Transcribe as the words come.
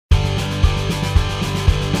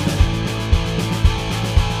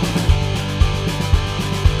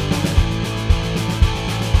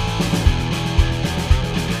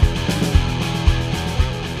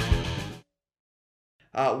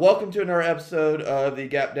Welcome to another episode of the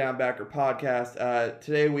Gap Down Backer podcast.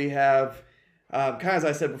 Today we have, kind of as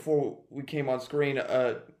I said before we came on screen,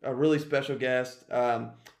 a really special guest,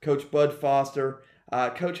 Coach Bud Foster.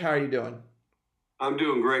 Coach, how are you doing? I'm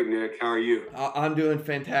doing great, Nick. How are you? I'm doing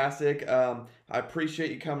fantastic. I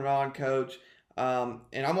appreciate you coming on, Coach. And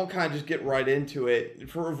I'm going to kind of just get right into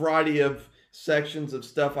it for a variety of sections of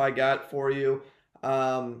stuff I got for you.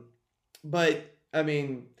 But, I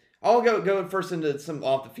mean, I'll go first into some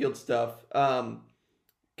off the field stuff. Kind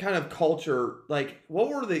of culture, like what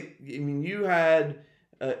were you had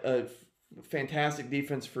a fantastic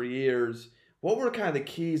defense for years. What were kind of the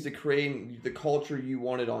keys to creating the culture you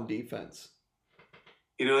wanted on defense?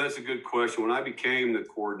 That's a good question. When I became the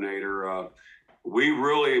coordinator, we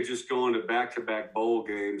really had just gone to back-to-back bowl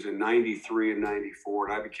games in 93 and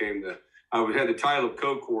 94. And I had the title of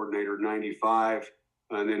co-coordinator in 95.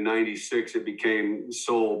 And then 96, it became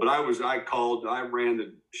sole. But I ran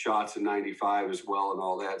the shots in 95 as well and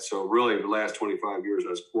all that. So really the last 25 years I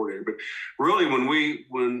was coordinator. But really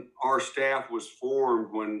when our staff was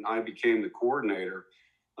formed, when I became the coordinator,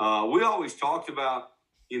 we always talked about,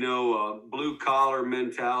 blue collar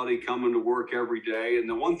mentality, coming to work every day. And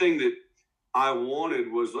the one thing that I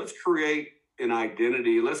wanted was, let's create an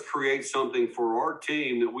identity. Let's create something for our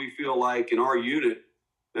team that we feel like in our unit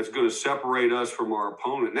that's going to separate us from our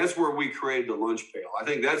opponent. And that's where we created the lunch pail. I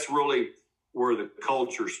think that's really where the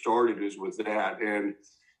culture started, is with that. And,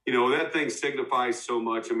 that thing signifies so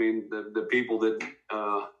much. I mean, the people that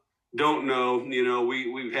don't know,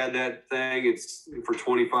 we've had that thing. It's for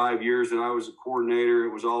 25 years that I was a coordinator.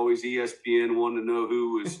 It was always ESPN wanting to know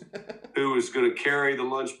who was going to carry the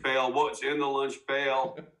lunch pail, what's in the lunch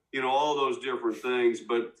pail, all those different things.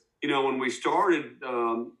 But, when we started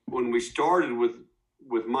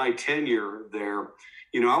with my tenure there,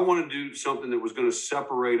 I wanted to do something that was going to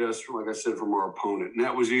separate us, like I said, from our opponent. And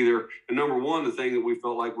that was either, and number one, the thing that we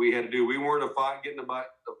felt like we had to do. We weren't getting a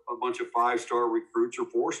bunch of 5-star recruits or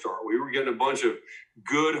 4-star. We were getting a bunch of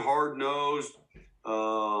good, hard-nosed,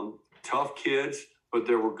 tough kids, but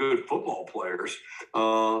they were good football players,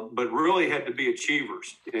 but really had to be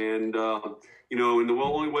achievers. And, and the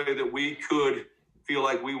only way that we could feel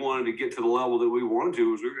like we wanted to get to the level that we wanted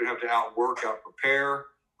to was we were going to have to outwork, out-prepare,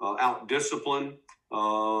 out-discipline,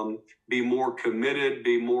 be more committed,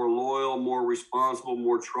 be more loyal, more responsible,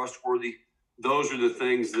 more trustworthy. Those are the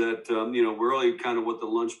things that, really kind of what the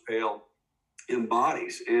lunch pail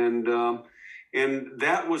embodies. And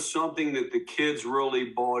that was something that the kids really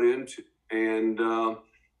bought into. And,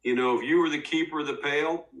 if you were the keeper of the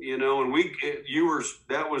pail, and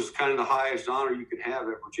that was kind of the highest honor you could have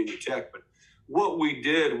at Virginia Tech. But what we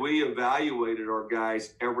did, we evaluated our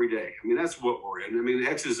guys every day. I mean, that's what we're in. I mean,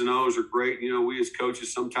 X's and O's are great. We as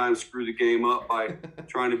coaches sometimes screw the game up by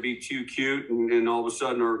trying to be too cute, and all of a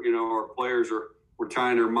sudden our players were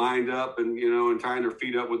tying their mind up and tying their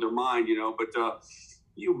feet up with their mind,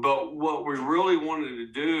 but what we really wanted to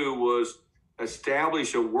do was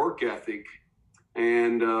establish a work ethic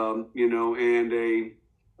and and a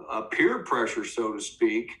peer pressure, so to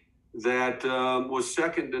speak, that was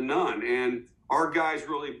second to none. And our guys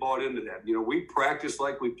really bought into that. We practiced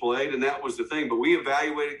like we played, and that was the thing. But we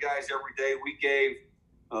evaluated guys every day. We gave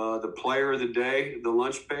the player of the day the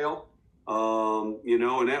lunch pail,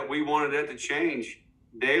 and that we wanted that to change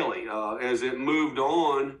daily. As it moved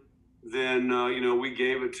on, then, we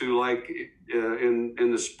gave it to, like, in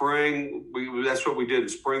the spring. That's what we did in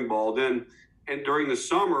spring ball. Then, and during the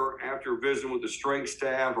summer, after visiting with the strength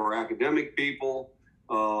staff, our academic people,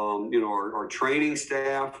 our training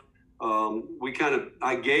staff,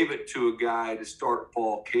 I gave it to a guy to start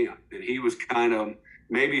fall camp. And he was kind of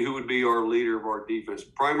maybe who would be our leader of our defense.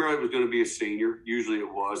 Primarily it was going to be a senior. Usually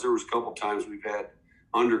it was. There was a couple times we've had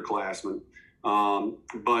underclassmen.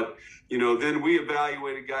 But then we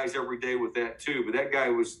evaluated guys every day with that too. But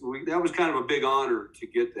that was kind of a big honor to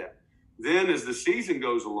get that. Then as the season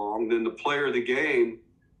goes along, then the player of the game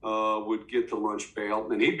would get the lunch pail,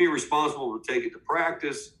 and he'd be responsible to take it to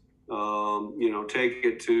practice, take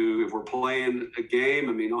it to, if we're playing a game,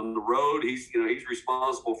 on the road, he's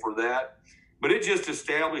responsible for that. But it just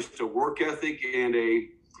established a work ethic and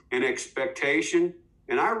an expectation.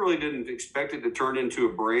 And I really didn't expect it to turn into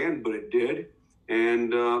a brand, but it did.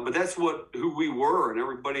 And but that's who we were, and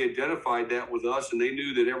everybody identified that with us, and they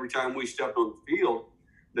knew that every time we stepped on the field,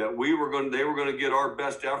 that they were going to get our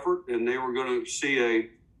best effort, and they were going to see a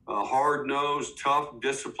hard-nosed, tough,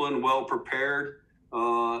 disciplined, well-prepared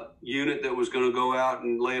unit that was going to go out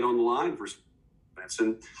and lay it on the line for defense.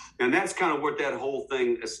 And that's kind of what that whole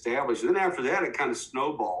thing established. And then after that, it kind of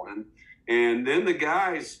snowballed. And then the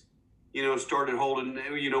guys, started holding,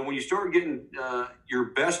 when you start getting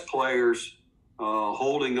your best players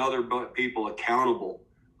holding other people accountable,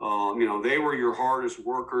 they were your hardest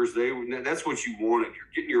workers. That's what you wanted. You're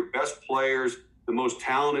getting your best players, the most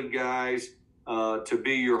talented guys to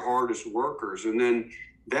be your hardest workers. And then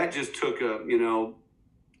that just took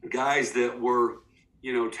guys that were,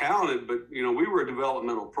 talented, but, we were a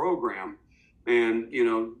developmental program. And,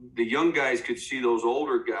 the young guys could see those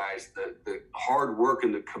older guys, the hard work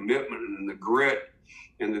and the commitment and the grit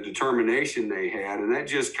and the determination they had. And that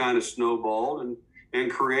just kind of snowballed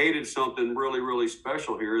and created something really, really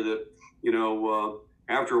special here that,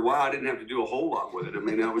 after a while, I didn't have to do a whole lot with it. I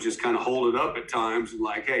mean, I was just kind of hold it up at times and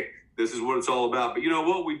like, hey, this is what it's all about. But,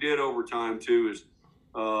 what we did over time, too, is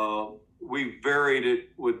we varied it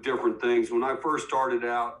with different things. When I first started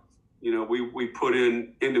out, we put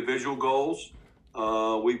in individual goals,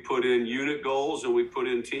 we put in unit goals, and we put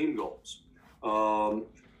in team goals.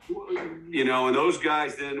 And those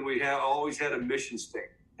guys, then we always had a mission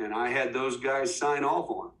statement, and I had those guys sign off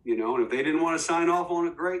on it, and if they didn't want to sign off on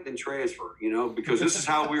it, great, then transfer, because this is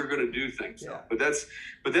how we were going to do things. Yeah. But that's,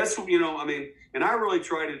 and I really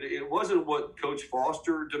tried to, it wasn't what Coach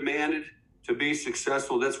Foster demanded to be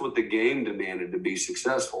successful. That's what the game demanded to be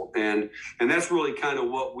successful. And that's really kind of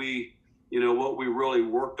what we really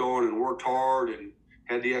worked on and worked hard and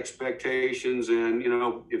had the expectations. And,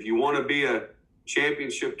 if you want to be a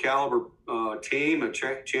championship caliber team, a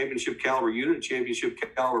championship caliber unit, a championship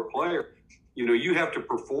caliber player, you have to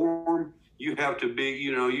perform. You have to be,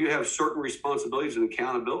 you have certain responsibilities and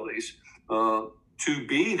accountabilities to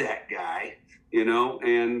be that guy.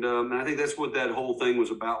 And I think that's what that whole thing was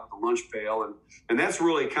about, the lunch pail. And that's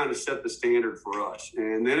really kind of set the standard for us.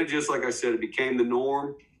 And then it just, like I said, it became the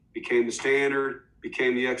norm, became the standard,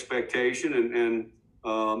 became the expectation. And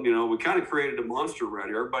we kind of created a monster around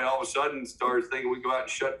here. Everybody all of a sudden started thinking we go out and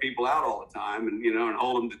shut people out all the time and, and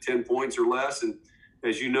hold them to 10 points or less. And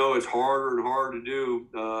as you know, it's harder and harder to do,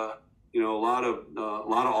 a lot of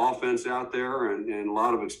offense out there and a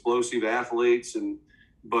lot of explosive athletes.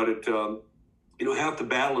 But half the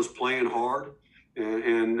battle is playing hard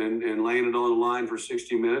and laying it on the line for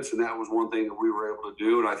 60 minutes. And that was one thing that we were able to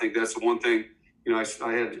do. And I think that's the one thing, I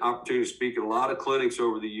had an opportunity to speak at a lot of clinics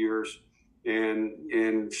over the years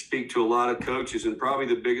and speak to a lot of coaches. And probably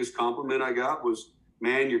the biggest compliment I got was,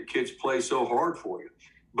 man, your kids play so hard for you.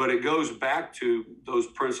 But it goes back to those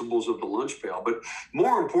principles of the lunch pail. But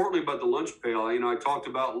more importantly about the lunch pail, I talked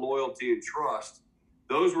about loyalty and trust.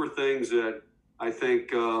 Those were things that I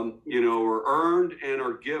think, are earned and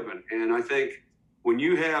are given. And I think when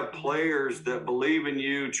you have players that believe in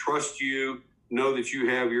you, trust you, know that you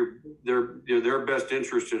have their best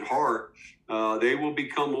interest at heart, they will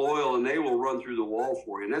become loyal and they will run through the wall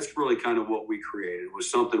for you. And that's really kind of what we created. It was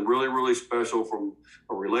something really, really special from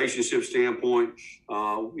a relationship standpoint.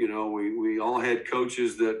 We all had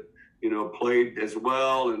coaches that, played as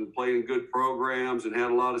well and played in good programs and had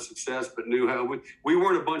a lot of success, but knew how we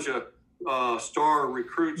weren't a bunch of star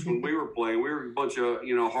recruits when we were playing. We were a bunch of,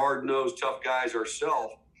 hard-nosed, tough guys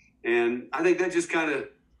ourselves. And I think that just kind of,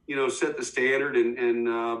 set the standard.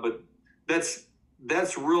 But that's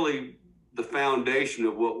really the foundation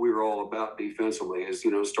of what we were all about defensively is,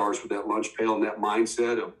 starts with that lunch pail and that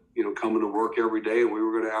mindset of, coming to work every day. And we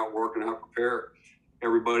were going to outwork and out-prepare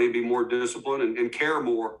everybody, be more disciplined and care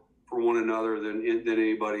more for one another than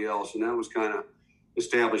anybody else. And that was kind of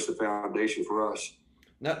established the foundation for us.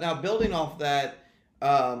 Now building off that,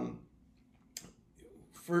 from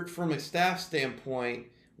a staff standpoint,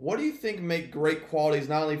 what do you think make great qualities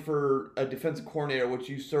not only for a defensive coordinator, which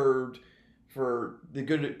you served for the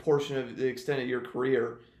good portion of the extent of your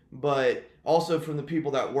career, but also from the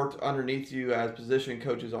people that worked underneath you as position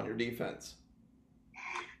coaches on your defense?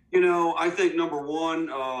 I think number one,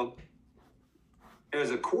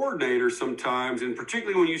 as a coordinator sometimes, and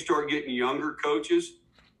particularly when you start getting younger coaches,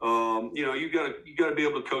 you got to be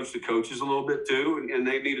able to coach the coaches a little bit too, and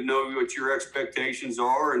they need to know what your expectations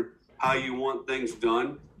are and how you want things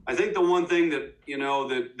done. I think the one thing that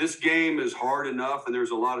that this game is hard enough, and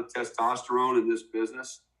there's a lot of testosterone in this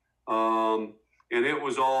business, and it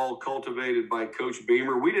was all cultivated by Coach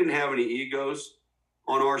Beamer. We didn't have any egos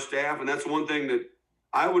on our staff, and that's one thing that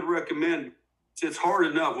I would recommend. It's hard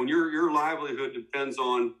enough when your livelihood depends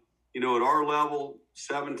on at our level,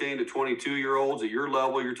 17 to 22-year-olds. At your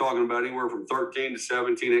level, you're talking about anywhere from 13 to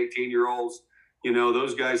 17, 18-year-olds.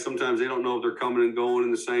 Those guys, sometimes they don't know if they're coming and going in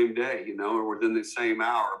the same day, or within the same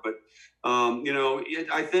hour. But,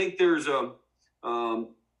 I think there's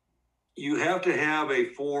you have to have a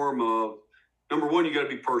form of, number one, you got to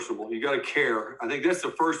be personable. You got to care. I think that's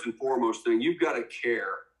the first and foremost thing. You've got to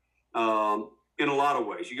care. in a lot of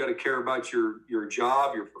ways. You got to care about your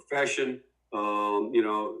job, your profession.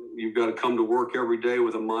 You've got to come to work every day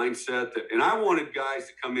with a mindset that, and I wanted guys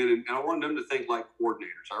to come in and I wanted them to think like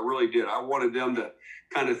coordinators. I really did. I wanted them to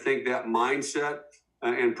kind of think that mindset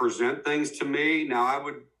and present things to me. Now I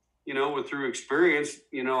would, through experience,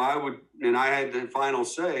 I would, and I had the final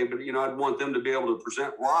say, but, I'd want them to be able to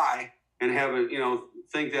present why and have it,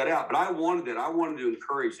 think that out. But I wanted that. I wanted to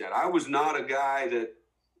encourage that. I was not a guy that,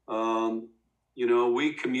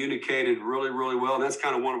 we communicated really, really well. And that's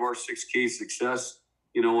kind of one of our 6 keys to success,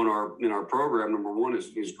 in our program. Number one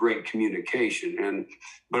is great communication.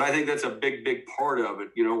 But I think that's a big, big part of it.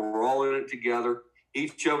 We're all in it together.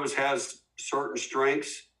 Each of us has certain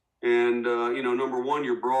strengths. And, number one,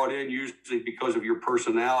 you're brought in usually because of your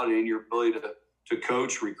personality and your ability to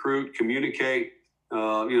coach, recruit, communicate,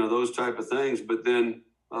 those type of things. But then,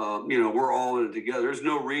 we're all in it together. There's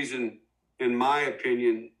no reason, in my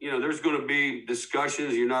opinion, there's going to be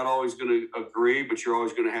discussions. You're not always going to agree, but you're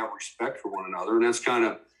always going to have respect for one another. And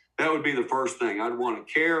that would be the first thing. I'd want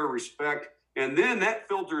to care, respect, and then that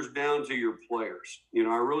filters down to your players.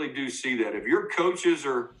 I really do see that. If your coaches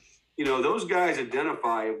are, those guys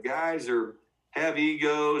identify if guys have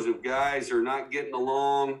egos, if guys are not getting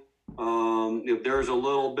along, if there's a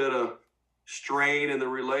little bit of strain in the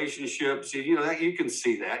relationships, that you can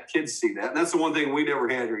see that. Kids see that. And that's the one thing we never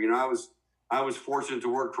had here. I was fortunate to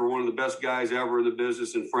work for one of the best guys ever in the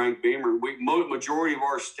business, in Frank Beamer. Majority of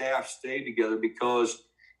our staff stayed together because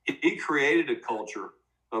he created a culture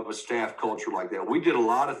of a staff culture like that. We did a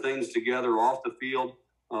lot of things together off the field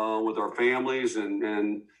with our families,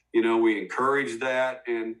 and we encouraged that,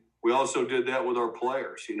 and we also did that with our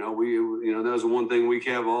players. That was the one thing we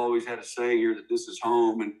have always had a saying here, that this is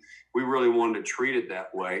home, and we really wanted to treat it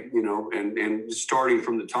that way, and starting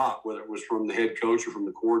from the top, whether it was from the head coach or from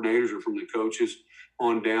the coordinators or from the coaches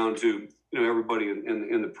on down to, everybody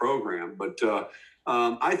in the program. But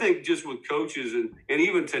I think just with coaches and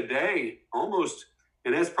even today, almost,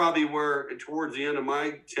 and that's probably where towards the end of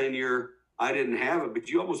my tenure, I didn't have it, but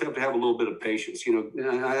you almost have to have a little bit of patience.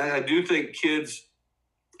 I do think kids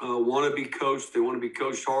want to be coached. They want to be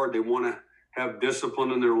coached hard. They want to have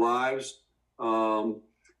discipline in their lives.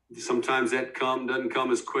 Sometimes that doesn't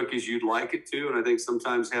come as quick as you'd like it to. And I think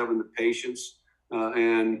sometimes having the patience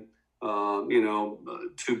and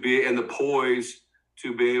the poise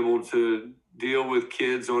to be able to deal with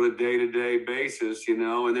kids on a day-to-day basis, and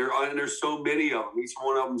there's so many of them. Each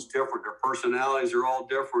one of them's different. Their personalities are all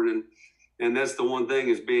different. And that's the one thing,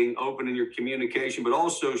 is being open in your communication, but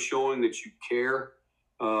also showing that you care.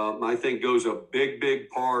 I think goes a big, big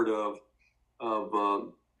part of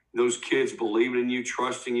those kids believing in you,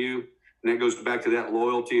 trusting you. And that goes back to that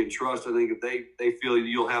loyalty and trust. I think if they feel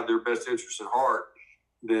you'll have their best interests at heart,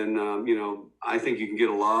 then, I think you can get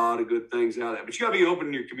a lot of good things out of that. But you got to be open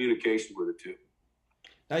in your communication with it too.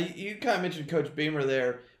 Now, you kind of mentioned Coach Beamer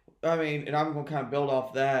there. I mean, and I'm going to kind of build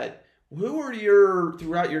off that. Who were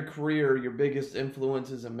throughout your career, your biggest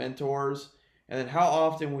influences and mentors? And then how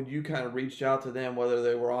often would you kind of reach out to them, whether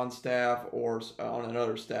they were on staff or on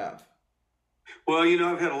another staff? Well,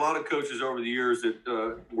 I've had a lot of coaches over the years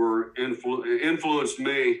that were influenced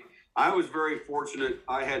me. I was very fortunate.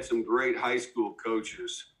 I had some great high school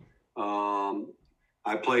coaches.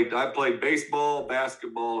 I played baseball,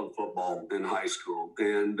 basketball, and football in high school,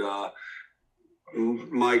 and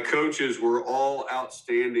my coaches were all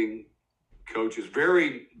outstanding coaches.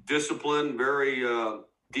 Very disciplined, very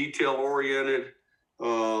detail oriented,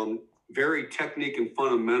 very technique and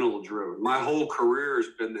fundamental driven. My whole career has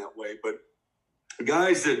been that way, but the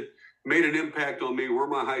guys that made an impact on me were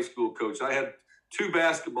my high school coaches. I had 2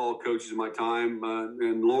 basketball coaches in my time,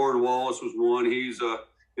 and Lauren Wallace was one. He's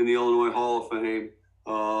in the Illinois Hall of Fame,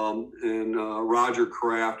 and Roger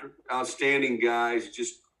Kraft, outstanding guys,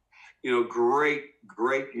 just,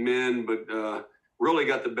 great men, but really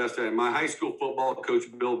got the best out of him. My high school football coach,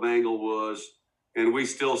 Bill Bangle, was, and we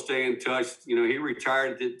still stay in touch. He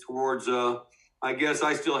retired towards, I guess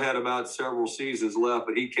I still had about several seasons left,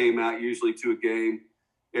 but he came out usually to a game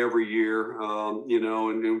every year,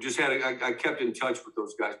 and just I kept in touch with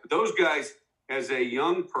those guys. But those guys, as a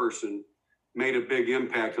young person, made a big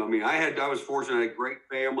impact on me. I was fortunate. I had a great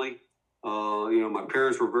family. My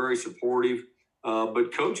parents were very supportive.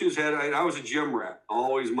 But coaches I was a gym rat.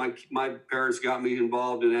 Always my parents got me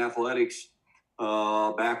involved in athletics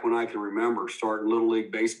back when I can remember, starting Little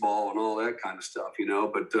League baseball and all that kind of stuff,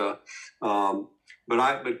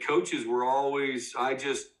 But coaches were always, I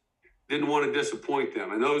just didn't want to disappoint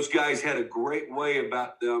them. And those guys had a great way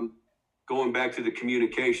about them going back to the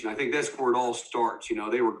communication. I think that's where it all starts.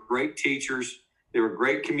 They were great teachers. They were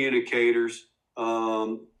great communicators.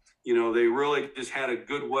 they really just had a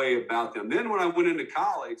good way about them. Then when I went into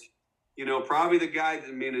college, probably the guy,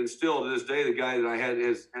 and still to this day, the guy that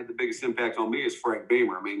has had the biggest impact on me is Frank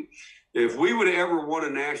Beamer. I mean, if we would have ever won a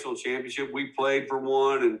national championship, we played for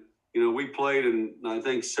one, and we played in I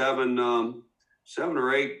think seven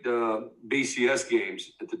or eight BCS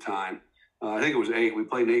games at the time. I think it was 8. We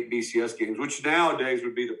played in 8 BCS games, which nowadays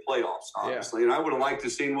would be the playoffs, obviously. Yeah. And I would have liked to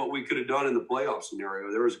have seen what we could have done in the playoff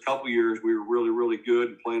scenario. There was a couple years we were really, really good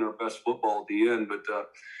and playing our best football at the end.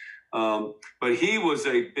 But he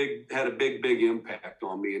had a big impact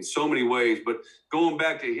on me in so many ways. But going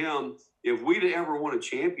back to him, if we'd ever won a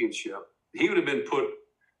championship, he would have been put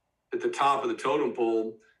at the top of the totem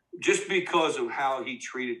pole just because of how he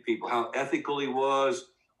treated people, how ethical he was.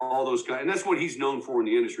 All those guys, and that's what he's known for in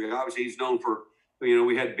the industry. Obviously, he's known for,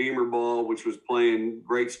 we had Beamer ball, which was playing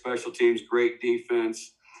great special teams, great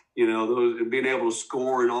defense, those being able to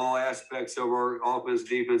score in all aspects of our offense,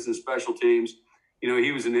 defense, and special teams.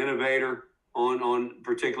 He was an innovator on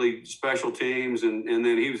particularly special teams, and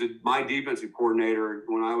then he was my defensive coordinator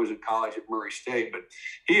when I was in college at Murray State. But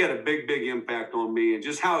he had a big impact on me, and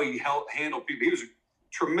just how he handled people. He was a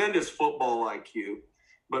tremendous football IQ.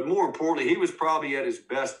 But more importantly, he was probably at his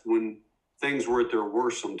best when things were at their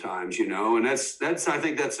worst sometimes, and that's I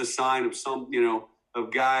think that's a sign of some,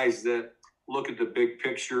 of guys that look at the big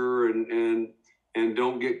picture and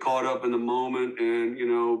don't get caught up in the moment. And,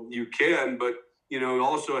 you can, but,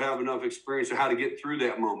 also have enough experience of how to get through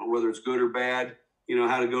that moment, whether it's good or bad,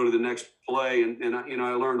 how to go to the next play. And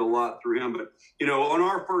I learned a lot through him. But, on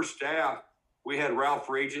our first staff, we had Ralph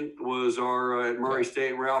Regent was our at Murray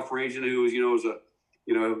State. Ralph Regent, who was, was a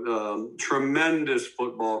tremendous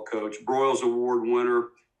football coach, Broyles Award winner.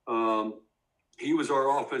 He was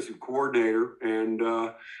our offensive coordinator, and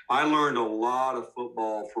I learned a lot of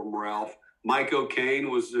football from Ralph. Mike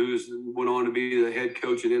O'Kane went on to be the head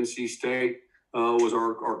coach at NC State, was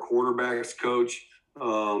our quarterbacks coach.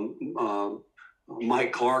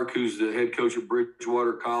 Mike Clark, who's the head coach at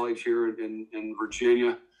Bridgewater College here in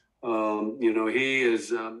Virginia.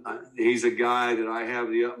 He's a guy that I have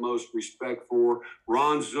the utmost respect for.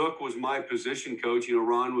 Ron Zook was my position coach.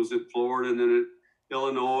 Ron was at Florida and then at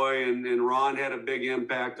Illinois, and Ron had a big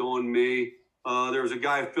impact on me. There was a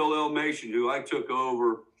guy, Phil Elmation, who I took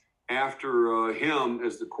over after him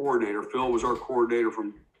as the coordinator. Phil was our coordinator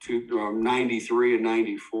from 93 and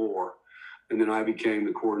 94, and then I became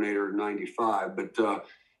the coordinator in 95. But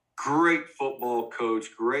great football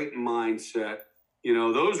coach, great mindset.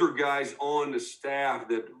 Those were guys on the staff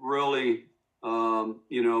that really,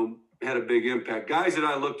 had a big impact. Guys that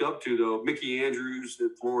I looked up to, though, Mickey Andrews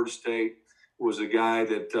at Florida State was a guy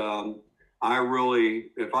that I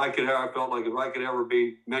felt like if I could ever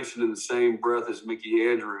be mentioned in the same breath as Mickey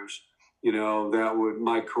Andrews,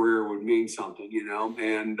 my career would mean something,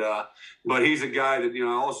 and, but he's a guy that, I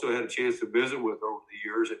also had a chance to visit with over the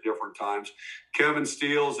years at different times. Kevin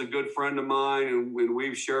Steele's a good friend of mine, and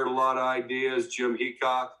we've shared a lot of ideas. Jim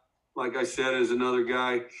Heacock, like I said, is another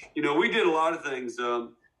guy. We did a lot of things,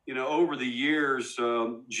 over the years.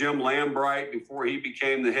 Jim Lambright, before he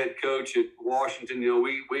became the head coach at Washington,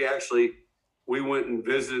 we went and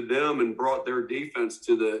visited them and brought their defense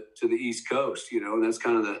to the East Coast, and that's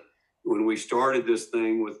kind of when we started this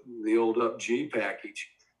thing with the old Up-G package.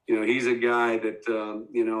 He's a guy that,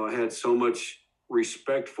 I had so much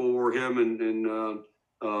respect for him, and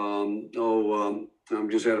I'm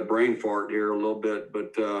just had a brain fart here a little bit,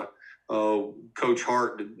 but Coach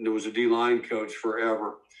Hart was a D-line coach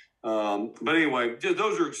forever. But anyway,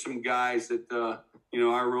 those are some guys that,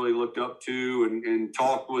 I really looked up to and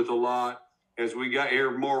talked with a lot. As we got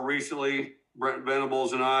here more recently, Brent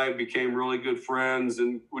Venables and I became really good friends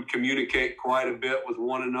and would communicate quite a bit with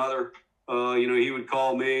one another. He would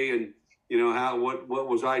call me and, what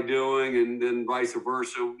was I doing? And then vice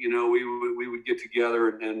versa, we would get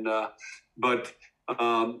together but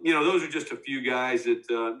those are just a few guys that,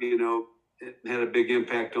 had a big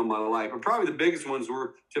impact on my life. And probably the biggest ones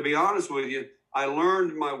were, to be honest with you, I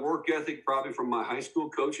learned my work ethic probably from my high school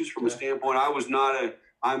coaches from a standpoint. I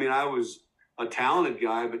was a talented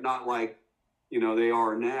guy, but not like, they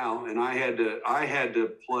are now. And I had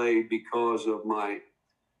to play because of my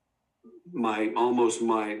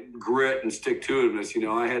grit and stick to itiveness.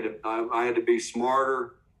 I had to be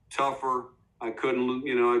smarter, tougher. I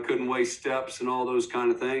couldn't waste steps and all those kind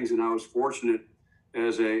of things. And I was fortunate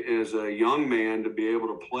as a young man to be able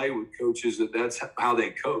to play with coaches that's how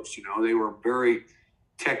they coached. They were very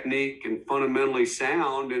technique and fundamentally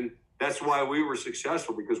sound. And that's why we were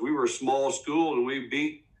successful, because we were a small school and we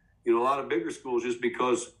beat, a lot of bigger schools just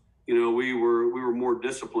because we were more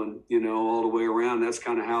disciplined, all the way around. That's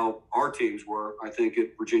kind of how our teams were, I think,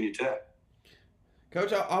 at Virginia Tech.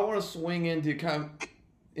 Coach, I want to swing into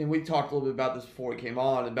and we talked a little bit about this before we came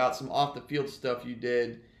on, about some off the field stuff you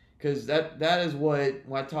did, because that is what,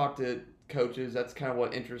 when I talk to coaches, that's kind of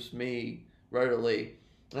what interests me regularly.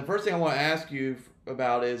 And the first thing I want to ask you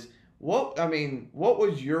about is what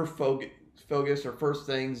was your focus or first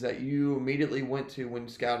things that you immediately went to when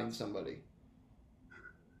scouting somebody?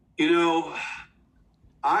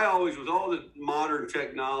 I always, with all the modern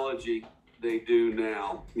technology they do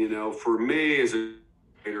now, for me as a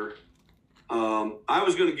trader, I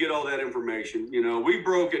was going to get all that information. We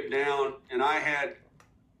broke it down, and I had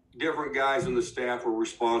different guys on the staff were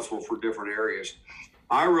responsible for different areas.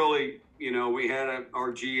 I really, we had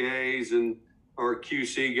our GAs and our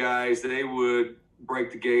QC guys. They would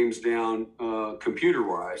break the games down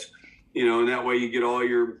computer-wise, and that way you get all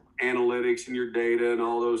your analytics and your data and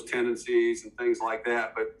all those tendencies and things like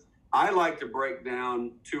that. But I like to break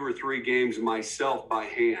down 2 or 3 games myself by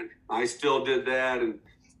hand. I still did that, and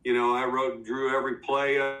I drew every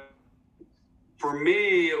play up. For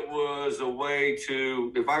me, it was a way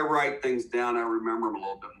to, if I write things down, I remember them a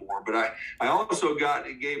little bit more. But I also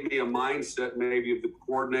it gave me a mindset maybe of the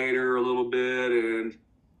coordinator a little bit, and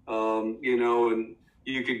and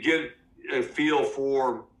you could get a feel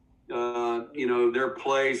for their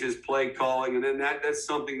plays, his play calling, and then that's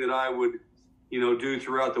something that I would do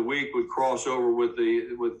throughout the week, would cross over with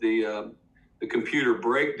the computer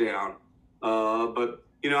breakdown. But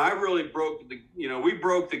I really we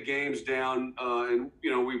broke the games down, and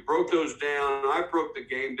we broke those down. I broke the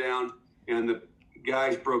game down, and the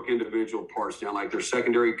guys broke individual parts down, like their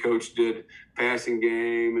secondary coach did passing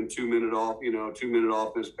game and 2-minute off, 2-minute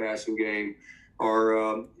offense passing game.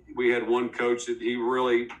 Or we had one coach that he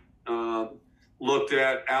really looked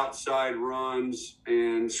at outside runs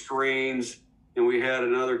and screens. And we had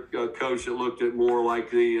another coach that looked at more like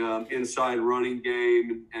the inside running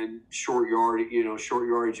game and short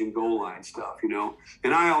yardage and goal line stuff,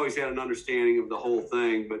 And I always had an understanding of the whole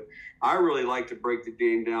thing, but I really like to break the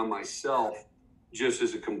game down myself, just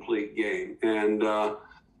as a complete game. And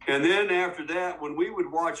then after that, when we would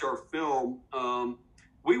watch our film,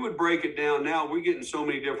 we would break it down. Now we're getting so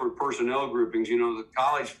many different personnel groupings. The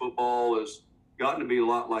college football has gotten to be a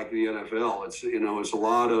lot like the NFL. It's it's a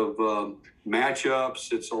lot of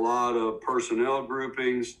matchups. It's a lot of personnel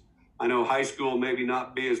groupings. I know high school maybe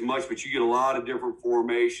not be as much, but you get a lot of different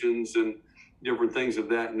formations and different things of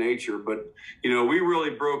that nature. But we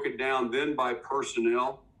really broke it down then by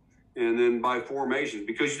personnel and then by formations,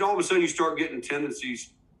 because all of a sudden you start getting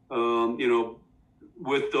tendencies,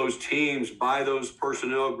 with those teams by those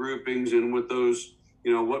personnel groupings and with those,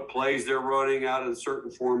 what plays they're running out of certain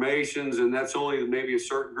formations. And that's only maybe a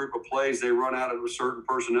certain group of plays they run out of a certain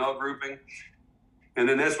personnel grouping. And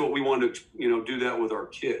then that's what we want to, do that with our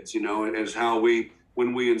kids, as how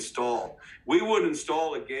when we install. We would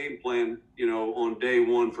install a game plan, on day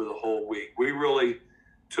one for the whole week. We really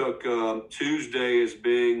took Tuesday as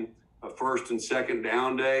being a first and second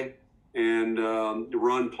down day, and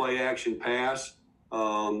run, play, action, pass.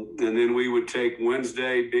 And then we would take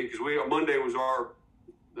Wednesday, because Monday was our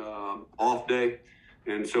off day,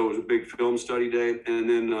 and so it was a big film study day. And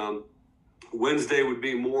then Wednesday would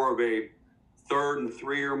be more of a 3rd and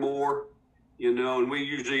 3 or more, and we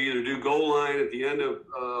usually either do goal line at the end of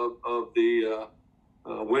the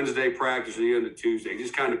Wednesday practice or the end of Tuesday.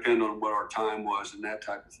 Just kind of depend on what our time was and that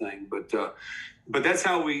type of thing. But that's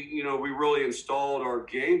how we really installed our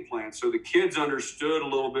game plan. So the kids understood a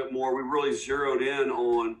little bit more. We really zeroed in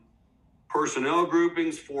on personnel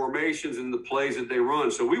groupings, formations, and the plays that they run.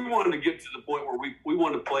 So we wanted to get to the point where we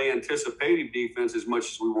wanted to play anticipative defense as much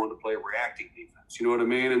as we wanted to play reacting defense. You know what I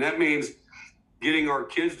mean? And that means getting our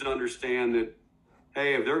kids to understand that,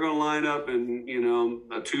 hey, if they're going to line up in,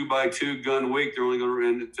 a 2x2 gun week, they're only going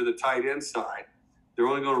to run to the tight end side. They're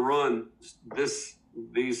only going to run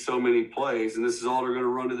these so many plays, and this is all they're going to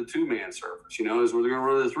run to the 2-man surface. Is where they're going to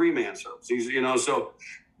run to the 3-man surface. So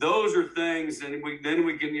those are things, and we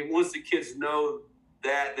can, once the kids know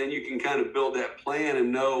that, then you can kind of build that plan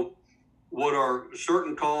and know what our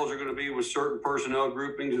certain calls are going to be with certain personnel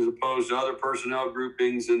groupings as opposed to other personnel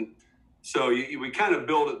groupings. And so we kind of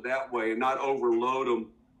build it that way and not overload them.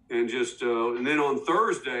 And just and then on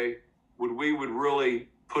Thursday, we would really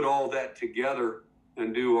put all that together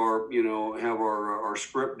and do have our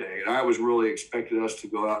script day. And I was really expecting us to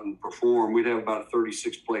go out and perform. We'd have about a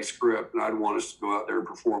 36-play script, and I'd want us to go out there and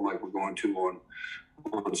perform like we're going to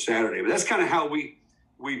on Saturday. But that's kind of how we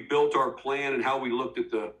built our plan and how we looked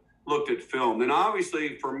at film. Then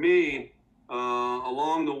obviously for me,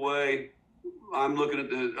 along the way, I'm looking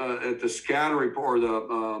at the scouting report,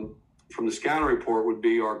 from the scouting report would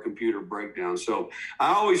be our computer breakdown. So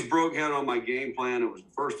I always broke out on my game plan. It was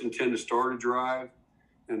 1st and 10 to start a drive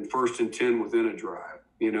and 1st and 10 within a drive,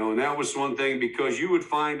 and that was one thing, because you would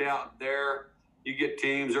find out there, you get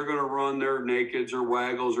teams, they're going to run their nakeds or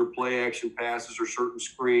waggles or play action passes or certain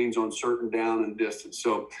screens on certain down and distance.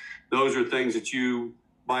 So those are things that you,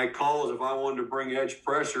 by calls, if I wanted to bring edge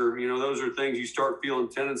pressure, those are things you start feeling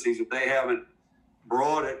tendencies. If they haven't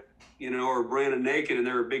brought it, or ran a naked and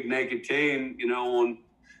they're a big naked team,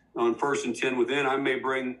 on 1st and 10 within, I may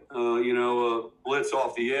bring, a blitz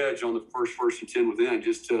off the edge on the 1st and 10 within,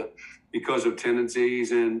 because of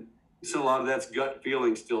tendencies. And so a lot of that's gut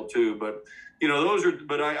feeling still too. But,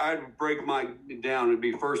 I'd break mine down. It'd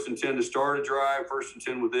be 1st and 10 to start a drive, 1st and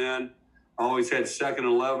 10 within. I always had 2nd and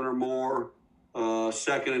 11 or more,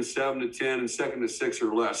 2nd and 7 to 10, and 2nd and 6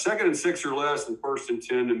 or less. 2nd and 6 or less and 1st and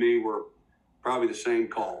 10 to me were probably the same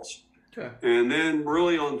calls. Okay. And then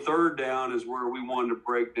really on 3rd down is where we wanted to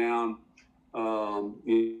break down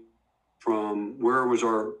from where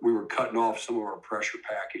we were cutting off some of our pressure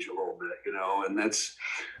package a little bit, and that's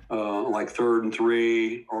like 3rd and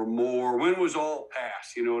 3 or more. When was all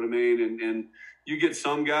pass, you know what I mean? And you get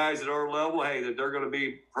some guys at our level, hey, that they're going to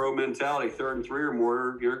be pro mentality, 3rd and 3 or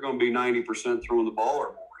more, you're going to be 90% throwing the ball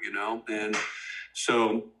or more, and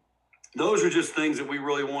so those are just things that we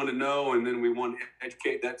really want to know, and then we want to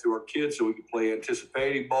educate that to our kids so we can play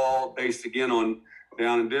anticipating ball based, again, on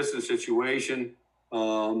down and distance situation,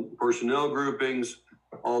 personnel groupings,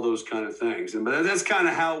 all those kind of things. But that's kind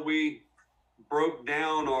of how we broke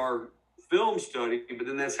down our film study, but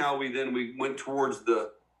then that's how we went towards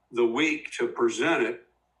the week to present it,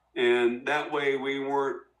 and that way we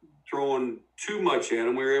weren't throwing too much at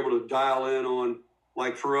them. We were able to dial in on,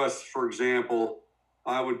 like for us, for example,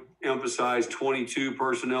 I would emphasize 22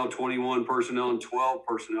 personnel, 21 personnel, and 12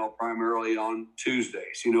 personnel primarily on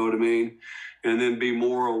Tuesdays, you know what I mean? And then be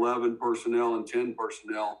more 11 personnel and 10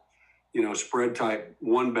 personnel, spread type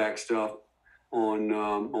one back stuff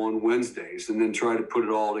on Wednesdays, and then try to put it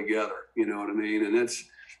all together, you know what I mean? And that's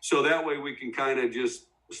so that way we can kind of just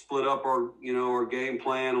split up our game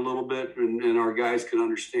plan a little bit, and our guys can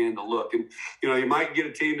understand the look. And you might get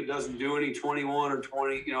a team that doesn't do any 21 or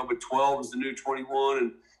 20, but 12 is the new 21.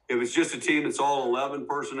 And if it's just a team that's all 11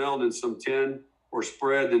 personnel, then some 10 or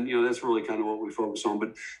spread, then that's really kind of what we focus on.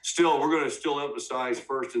 But still, we're going to still emphasize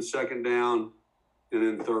 1st and 2nd down, and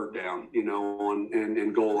then 3rd down, on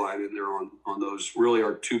and goal line in there on those really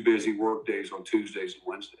our 2 busy work days on Tuesdays and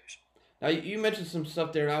Wednesdays. Now, you mentioned some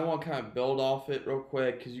stuff there, and I want to kind of build off it real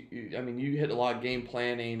quick, because you hit a lot of game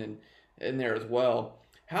planning and in there as well.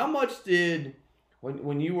 How much did,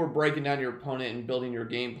 when you were breaking down your opponent and building your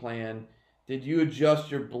game plan, did you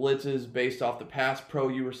adjust your blitzes based off the pass pro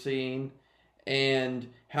you were seeing? And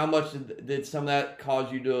how much did some of that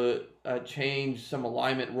cause you to change some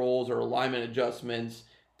alignment rules or alignment adjustments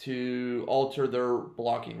to alter their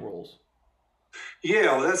blocking rules?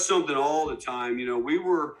 Yeah, well, that's something all the time.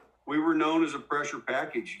 We were known as a pressure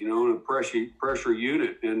package, and a pressure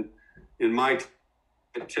unit. And in my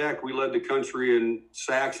Tech, we led the country in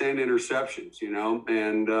sacks and interceptions,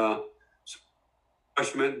 and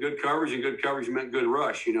rush meant good coverage, and good coverage meant good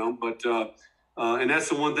rush, But and that's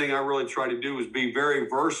the one thing I really try to do, is be very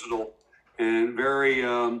versatile and very,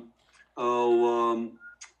 on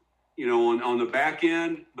the back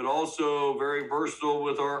end, but also very versatile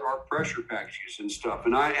with our pressure packages and stuff.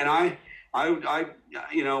 And I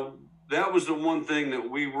that was the one thing that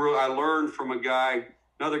I learned from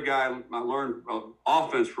another guy I learned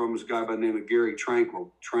offense from, was a guy by the name of Gary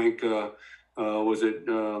Tranquill. Trank was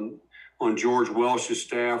on George Welsh's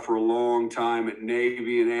staff for a long time at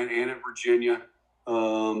Navy and at Virginia.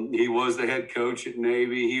 He was the head coach at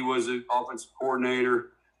Navy. He was an offensive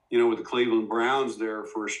coordinator, with the Cleveland Browns there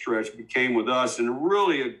for a stretch, became with us, and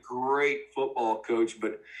really a great football coach.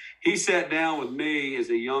 But he sat down with me as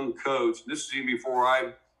a young coach. This was even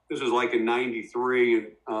before this was like in 93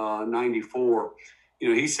 and 94.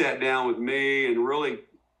 He sat down with me and really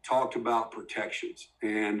talked about protections.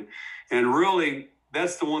 And really,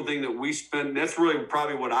 that's the one thing that we spent. That's really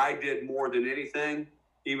probably what I did more than anything,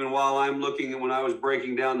 even while I'm looking, and when I was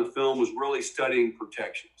breaking down the film, was really studying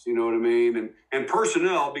protections, you know what I mean? And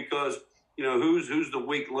personnel, because, who's the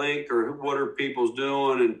weak link, or what are people's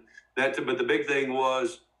doing, and that. But the big thing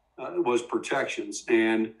was protections,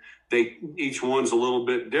 and each one's a little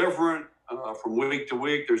bit different from week to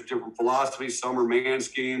week. There's different philosophies. Some are man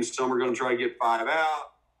schemes. Some are going to try to get 5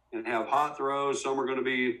 out and have hot throws. Some are going to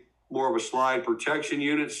be more of a slide protection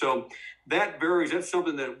unit. So that varies. That's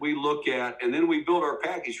something that we look at, and then we build our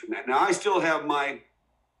package from that. Now, I still have my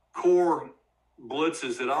core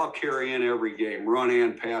blitzes that I'll carry in every game, run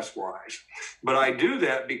and pass wise. But I do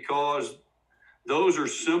that because those are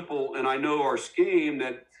simple, and I know our scheme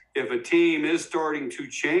that if a team is starting to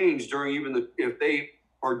change during if they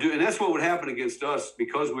are doing, and that's what would happen against us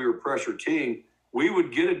because we were a pressure team, we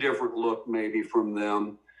would get a different look maybe from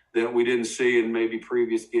them that we didn't see in maybe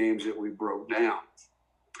previous games that we broke down.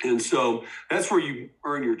 And so that's where you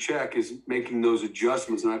earn your check, is making those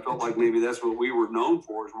adjustments. And I felt like maybe that's what we were known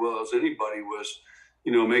for as well as anybody was,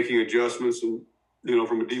 making adjustments and,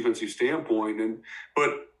 from a defensive standpoint.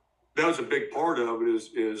 But that was a big part of it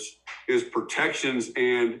is protections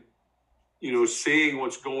and, seeing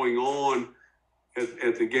what's going on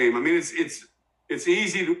at the game. I mean, it's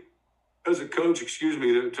easy to, as a coach,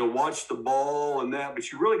 to watch the ball and that,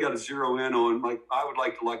 but you really got to zero in on, like, I would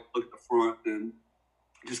like to look at the front and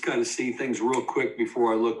just kind of see things real quick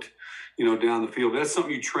before I looked, down the field. But that's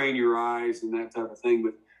something you train your eyes and that type of thing.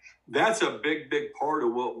 But that's a big, big part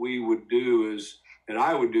of what we would do and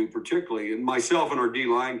I would do particularly, and myself and our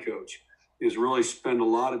D-line coach, is really spend a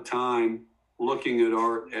lot of time looking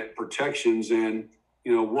at protections and,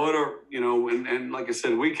 what are, and like I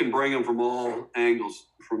said, we can bring them from all angles,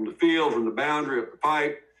 from the field, from the boundary, up the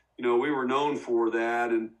pipe. We were known for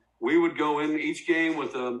that. And we would go in each game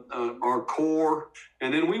with our core,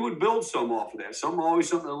 and then we would build some off of that. Something a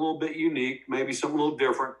little bit unique, maybe something a little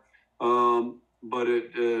different. But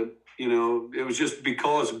it was just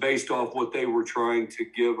because based off what they were trying to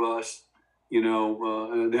give us,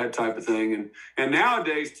 that type of thing. And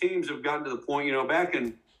nowadays teams have gotten to the point, back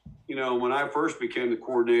in, when I first became the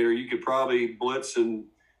coordinator, you could probably blitz and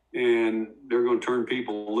they're going to turn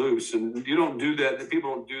people loose. And you don't do that.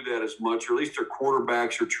 People don't do that as much, or at least their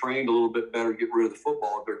quarterbacks are trained a little bit better to get rid of the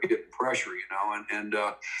football if they're getting pressure,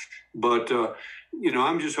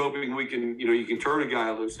 I'm just hoping we can, you can turn a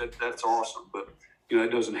guy loose. That's awesome. But, it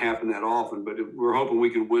doesn't happen that often. But we're hoping we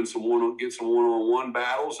can get some one-on-one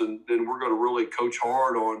battles, and then we're going to really coach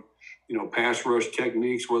hard on, pass rush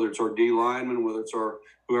techniques, whether it's our D linemen, whether it's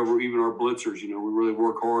even our blitzers. We really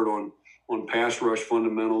work hard on pass rush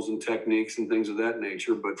fundamentals and techniques and things of that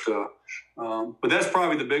nature. But that's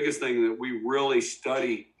probably the biggest thing that we really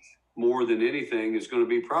study more than anything is going to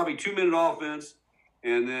be probably 2-minute offense.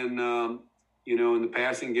 And then, in the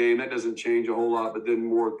passing game, that doesn't change a whole lot, but then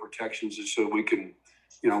more protections is so we can,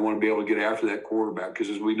 I want to be able to get after that quarterback. Because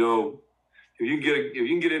as we know, if you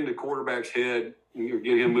can get into the quarterback's head or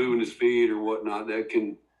get him moving his feet or whatnot, that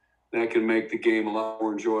can make the game a lot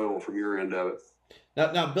more enjoyable from your end of it.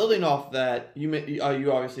 Now, building off that, you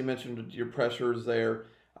obviously mentioned your pressures there.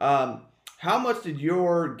 How much did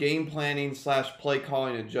your game planning / play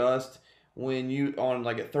calling adjust when you on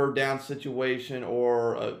like a third down situation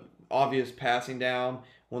or a obvious passing down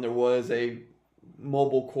when there was a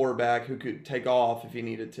mobile quarterback who could take off if he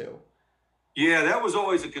needed to? Yeah, that was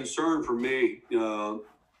always a concern for me.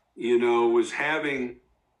 Was having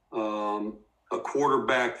a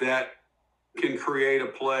quarterback that can create a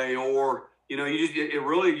play, or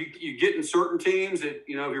you get in certain teams that, if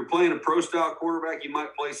you're playing a pro style quarterback, you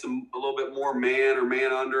might play a little bit more man or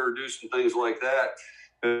man under or do some things like that.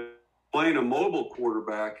 Playing a mobile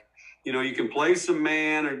quarterback, you can play some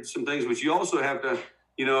man or some things, but you also have to,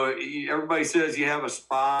 everybody says you have a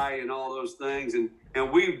spy and all those things. And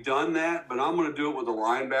we've done that, but I'm going to do it with a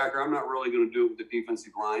linebacker. I'm not really going to do it with the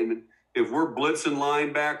defensive lineman. If we're blitzing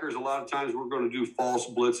linebackers, a lot of times we're going to do false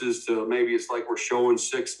blitzes to maybe it's like we're showing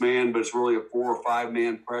 6-man, but it's really a 4 or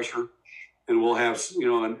 5-man pressure. And we'll have,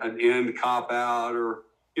 an end cop out or,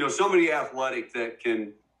 somebody athletic that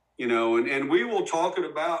can, and we will talk it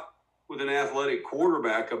about with an athletic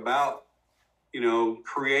quarterback about,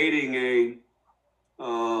 creating a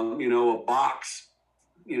box,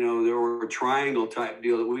 or a triangle type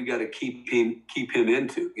deal that we got to keep him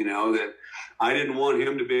into, that I didn't want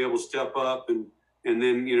him to be able to step up and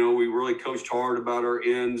then, we really coached hard about our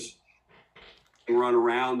ends and run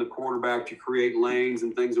around the quarterback to create lanes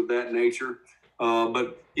and things of that nature.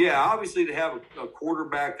 But yeah, obviously to have a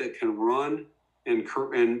quarterback that can run and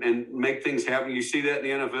make things happen. You see that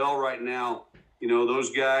in the NFL right now,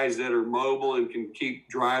 those guys that are mobile and can keep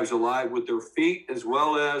drives alive with their feet, as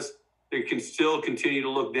well as they can still continue to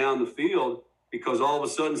look down the field, because all of a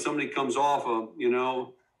sudden somebody comes off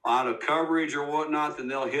out of coverage or whatnot, then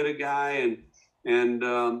they'll hit a guy.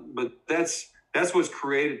 But that's what's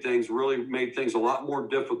created things, really made things a lot more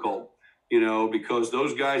difficult, because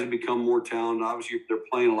those guys have become more talented. Obviously, they're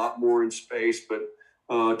playing a lot more in space.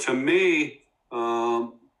 But to me,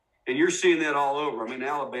 and you're seeing that all over. I mean,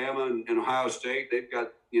 Alabama and Ohio State, they've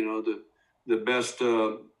got, the best,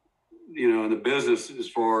 in the business as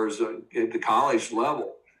far as at the college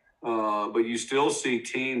level. But you still see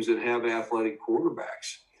teams that have athletic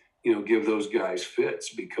quarterbacks, give those guys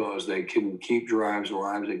fits because they can keep drives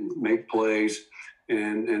alive, they can make plays,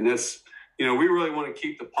 and that's, we really want to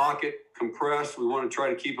keep the pocket compressed. We want to try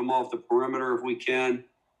to keep them off the perimeter if we can,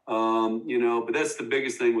 but that's the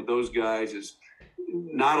biggest thing with those guys is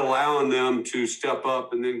not allowing them to step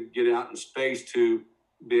up and then get out in space to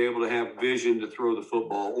be able to have vision to throw the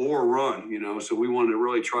football or run, so we wanted to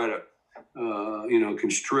really try to,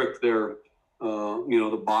 constrict their,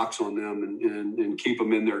 the box on them and keep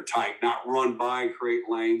them in there tight, not run by, create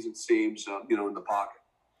lanes and seams, in the pocket.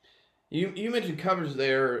 You mentioned coverage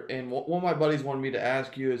there, and one of my buddies wanted me to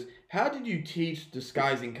ask you is, how did you teach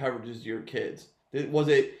disguising coverages to your kids? Was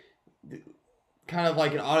it kind of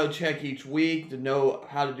like an auto check each week to know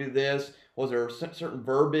how to do this? Was there certain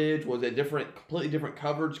verbiage? Was it completely different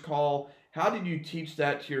coverage call? How did you teach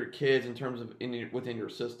that to your kids in terms of within your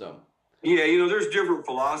system? Yeah, there's different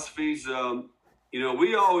philosophies.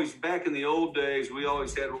 We always, back in the old days, we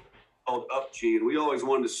always had what called up G, and we always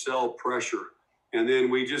wanted to sell pressure. And then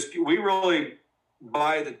we really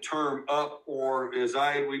by the term up, or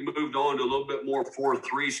we moved on to a little bit more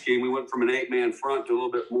 4-3 scheme. We went from an 8-man front to a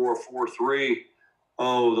little bit more 4-3. The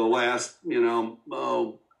last,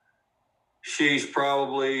 she's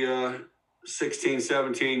probably 16,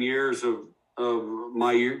 17 years of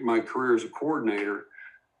my career as a coordinator.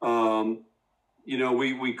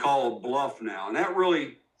 We call a bluff now. And that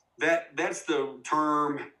really, that's the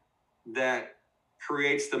term that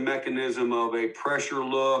creates the mechanism of a pressure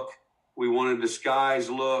look. We want a disguise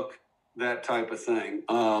look, that type of thing.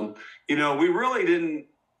 We really didn't,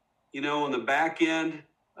 on the back end,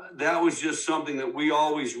 that was just something that we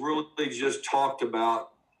always really just talked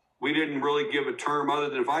about. We didn't really give a term other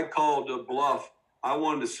than if I called a bluff, I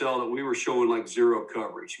wanted to sell that we were showing like zero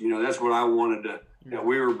coverage. That's what I wanted to, that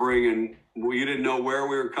we were bringing. You didn't know where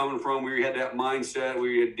we were coming from. We had that mindset.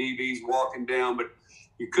 We had DBs walking down, but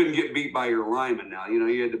you couldn't get beat by your lineman now.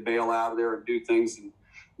 You had to bail out of there and do things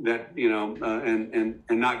that, and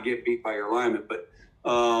not get beat by your lineman.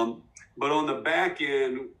 But on the back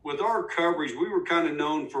end, with our coverage, we were kind of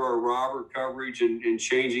known for our robber coverage and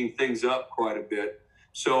changing things up quite a bit.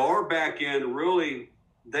 So our back end really,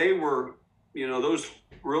 they were, those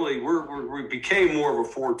really we became more of a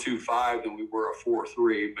 4-2-5 than we were a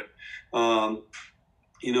 4-3. But,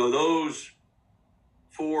 those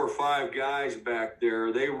 4 or 5 guys back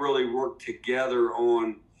there, they really worked together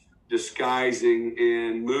on disguising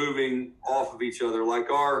and moving off of each other.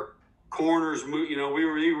 Like our corners, we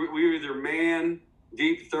were either man,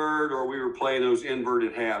 deep third, or we were playing those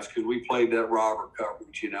inverted halves because we played that robber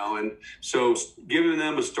coverage, and so giving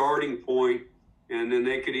them a starting point, and then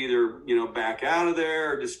they could either, back out of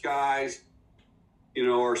there or disguise.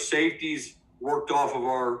 Our safeties worked off of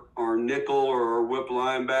our nickel or our whip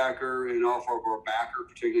linebacker and off of our backer,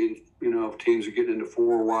 particularly, if teams are getting into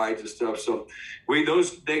 4 wides and stuff. So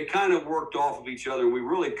they kind of worked off of each other. We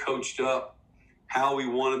really coached up how we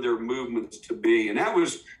wanted their movements to be. And that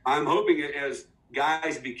was, I'm hoping as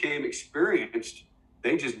guys became experienced,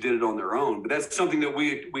 they just did it on their own. But that's something that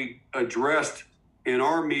we addressed in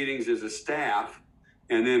our meetings as a staff,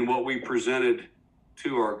 and then what we presented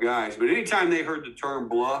to our guys. But anytime they heard the term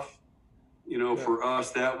bluff, for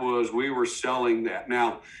us, we were selling that.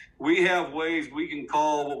 Now, we have ways we can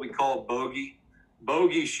call what we call bogey.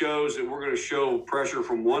 Bogey shows that we're going to show pressure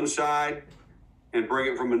from one side and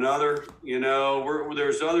bring it from another.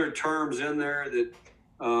 There's other terms in there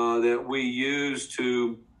that we use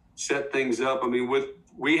to set things up. I mean,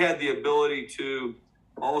 we had the ability to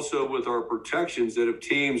also with our protections that if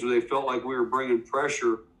teams where they felt like we were bringing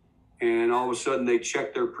pressure and all of a sudden they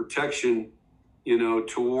checked their protection,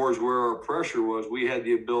 towards where our pressure was, we had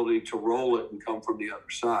the ability to roll it and come from the other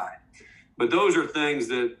side. But those are things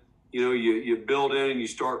that, you build in and you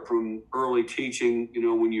start from early teaching,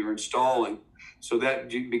 when you're installing. So that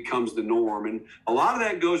becomes the norm. And a lot of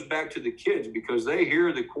that goes back to the kids because they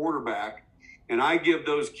hear the quarterback, and I give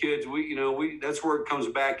those kids, that's where it comes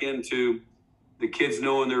back into the kids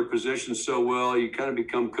knowing their position so well. You kind of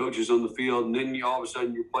become coaches on the field, and then all of a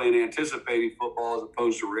sudden you're playing anticipating football as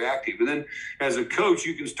opposed to reactive. And then as a coach,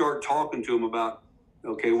 you can start talking to them about,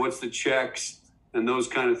 okay, what's the checks and those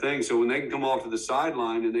kind of things. So when they can come off to the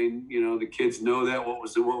sideline and they, the kids know that, what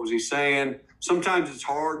was he saying? Sometimes it's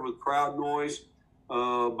hard with crowd noise,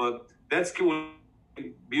 but that's going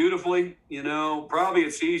beautifully. Probably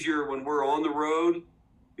it's easier when we're on the road,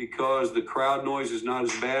 because the crowd noise is not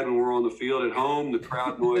as bad when we're on the field. At home, the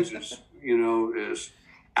crowd noise is, is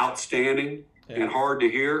outstanding and hard to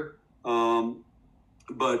hear.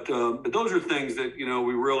 But those are things that,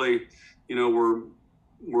 we really,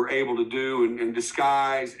 were able to do and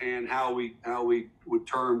disguise, and how we would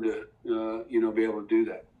term to be able to do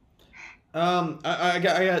that. I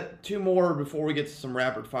got two more before we get to some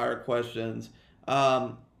rapid fire questions.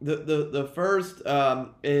 The first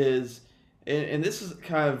is, and this is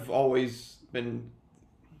kind of always been,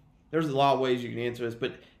 there's a lot of ways you can answer this,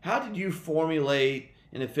 but how did you formulate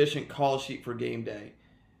an efficient call sheet for game day?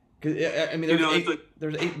 Because I mean,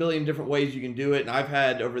 there's 8 billion different ways you can do it, and I've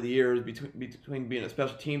had over the years between being a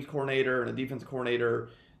special teams coordinator and a defensive coordinator,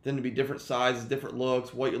 then to be different sizes, different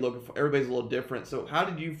looks, what you're looking for. Everybody's a little different. So how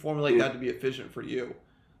did you formulate that to be efficient for you?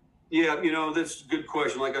 Yeah, that's a good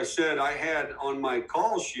question. Like I said, I had on my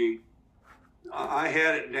call sheet, I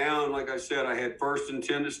had it down. Like I said, I had 1st and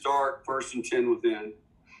 10 to start, 1st and 10 within.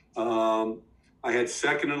 I had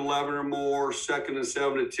 2nd and 11 or more, 2nd and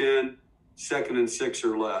 7 to 10, 2nd and 6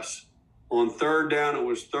 or less. On 3rd down, it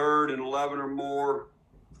was 3rd and 11 or more,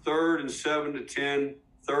 3rd and 7 to 10,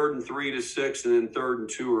 3rd and 3 to 6, and then 3rd and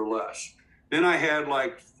 2 or less. Then I had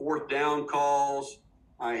like 4th down calls.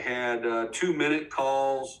 I had 2-minute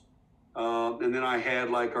calls. And then I had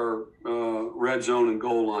like our red zone and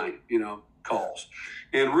goal line, calls.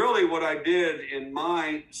 And really what I did in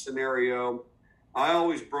my scenario, I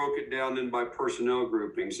always broke it down then by personnel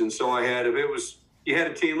groupings. And so I had, you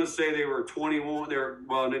had a team, let's say they were 21,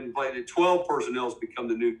 didn't play, the 12 personnel's become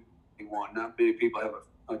the new one. Not many people have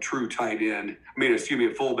a true tight end.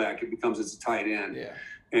 A fullback, it becomes it's a tight end. Yeah.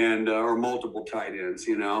 And, or multiple tight ends,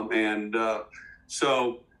 and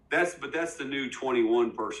so that's the new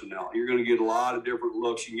 21 personnel. You're going to get a lot of different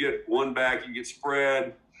looks. You get one back, you get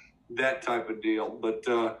spread, that type of deal. But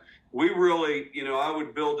we really,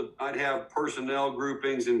 I'd have personnel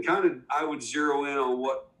groupings, and I would zero in on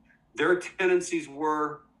what their tendencies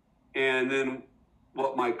were, and then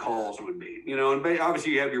what my calls would be. And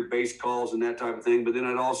obviously you have your base calls and that type of thing, but then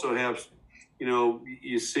I'd also have,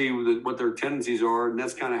 you see what their tendencies are, and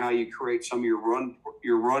that's kind of how you create some of your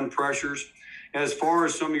run pressures. As far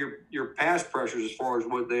as some of your pass pressures, as far as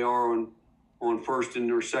what they are on 1st and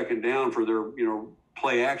or 2nd down for their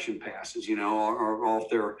play action passes, or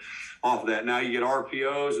off of that. Now you get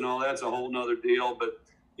RPOs and all that's a whole nother deal, but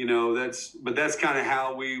that's kind of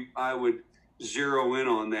how I would zero in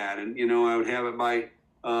on that, and I would have it by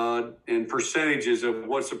and percentages of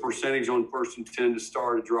what's the percentage on 1st and 10 to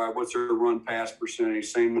start a drive, what's their run pass percentage,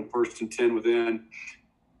 same in 1st and 10 within.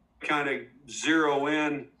 Kind of zero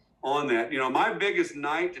in on that. My biggest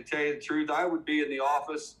night, to tell you the truth, I would be in the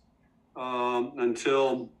office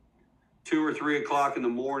until 2 or 3 o'clock in the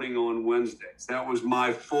morning on Wednesdays. That was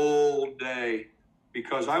my full day,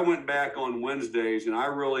 because I went back on Wednesdays and I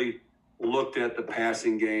really looked at the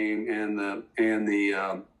passing game and the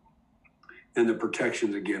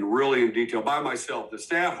protections again, really in detail by myself. The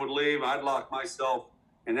staff would leave, I'd lock myself,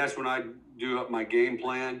 and that's when I'd do up my game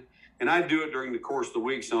plan. And I'd do it during the course of the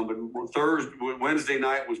week some, but Wednesday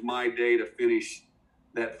night was my day to finish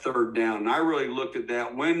that 3rd down. And I really looked at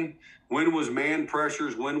that. When was man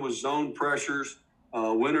pressures? When was zone pressures?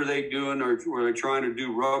 When are they doing, or are they trying to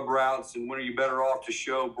do rub routes? And when are you better off to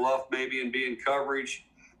show bluff maybe and be in coverage?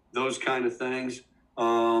 Those kind of things.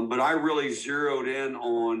 But I really zeroed in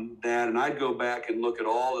on that, and I'd go back and look at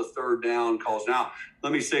all the 3rd down calls. Now,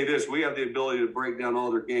 let me say this. We have the ability to break down all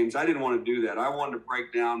their games. I didn't want to do that. I wanted to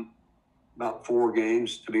break down about 4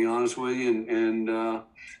 games, to be honest with you, and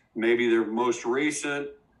maybe their most recent.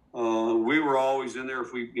 We were always in there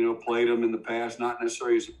if we, played them in the past, not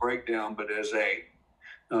necessarily as a breakdown, but as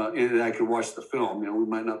and I could watch the film. We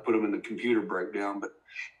might not put them in the computer breakdown, but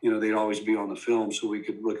they'd always be on the film so we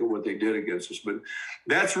could look at what they did against us. But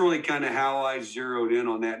that's really kind of how I zeroed in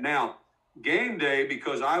on that. Now, game day,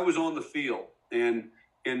 because I was on the field, and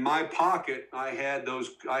in my pocket I had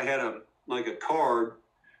a card,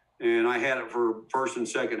 and I had it for 1st and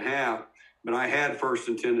 2nd half, but I had 1st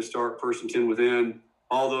and 10 to start, 1st and 10 within,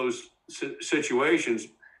 all those situations.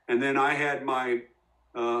 And then I had my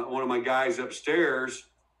one of my guys upstairs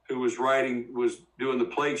who was doing the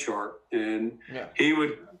play chart, and he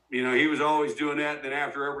would, he was always doing that. And then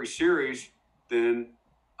after every series, then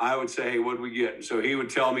I would say, hey, what did we get? And so he would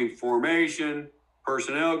tell me formation,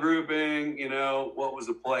 personnel grouping, what was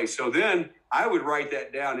the play. So then I would write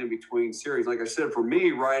that down in between series. Like I said, for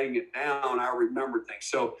me, writing it down, I remember things.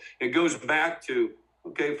 So it goes back to,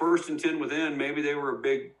 okay, 1st and 10 within, maybe they were a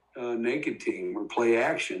big naked team or play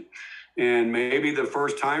action. And maybe the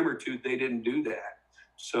first time or two, they didn't do that.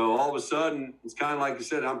 So all of a sudden, it's kind of like you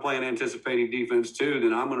said, I'm playing anticipating defense too,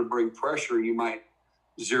 then I'm going to bring pressure. You might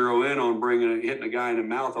zero in on hitting a guy in the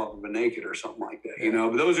mouth off of a naked or something like that,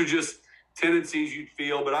 But those are just tendencies you'd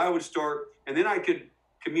feel. But I would start, and then I could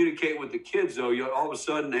communicate with the kids, though, all of a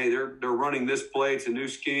sudden, hey, they're running this play. It's a new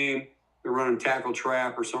scheme. They're running tackle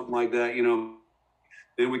trap or something like that,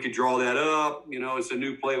 then we could draw that up. It's a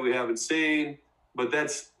new play we haven't seen. But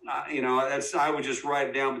that's I would just write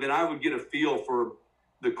it down. But then I would get a feel for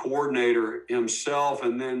the coordinator himself.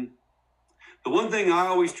 And then the one thing I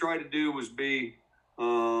always tried to do was be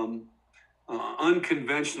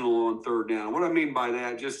unconventional on third down. What I mean by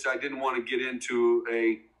that, just I didn't want to get into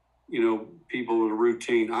people with a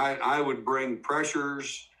routine. I would bring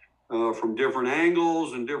pressures from different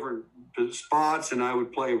angles and different spots, and I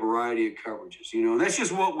would play a variety of coverages. And that's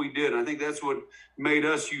just what we did. I think that's what made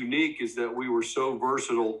us unique, is that we were so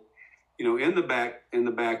versatile, in the back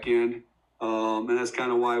end, and that's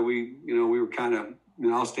kind of why we were kind of.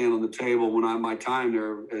 I'll stand on the table when my time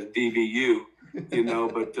there as DBU,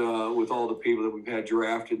 but with all the people that we've had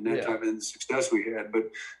drafted and that type of the success we had.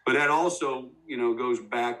 But that also, goes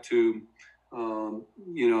back to,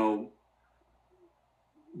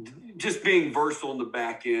 just being versatile in the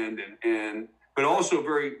back end but also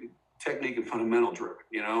very technique and fundamental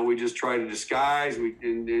driven. We just try to disguise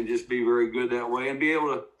and just be very good that way and be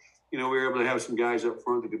able to, we were able to have some guys up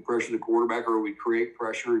front that could pressure the quarterback, or we create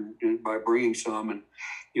pressure and by bringing some. And,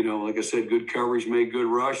 like I said, good coverage made good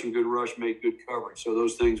rush, and good rush made good coverage. So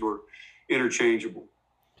those things were interchangeable.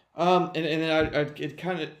 And then it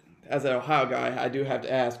kind of, as an Ohio guy, I do have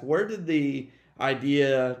to ask, where did the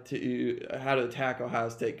idea to how to attack Ohio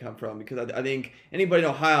State come from? Because I think anybody in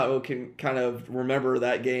Ohio can kind of remember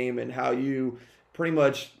that game and how you pretty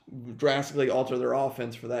much drastically alter their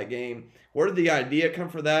offense for that game. Where did the idea come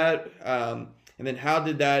for that? And then how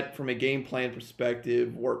did that, from a game plan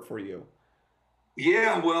perspective, work for you?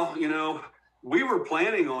 Yeah, well, we were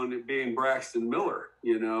planning on it being Braxton Miller,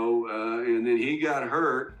 and then he got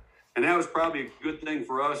hurt. And that was probably a good thing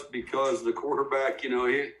for us, because the quarterback, he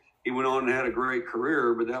went on and had a great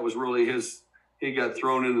career, but that was really he got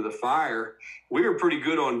thrown into the fire. We were pretty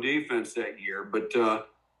good on defense that year, but,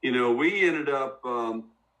 we ended up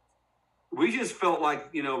we just felt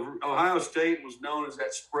like, Ohio State was known as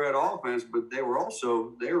that spread offense, but they were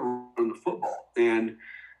running the football. And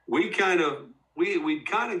we'd kind of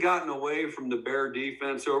gotten away from the Bear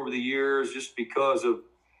defense over the years, just because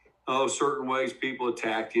of certain ways people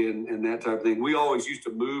attacked you and that type of thing. We always used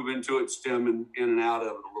to move into it, stem in and out of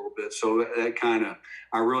it a little bit. So that kind of,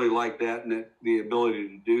 I really like that, and the ability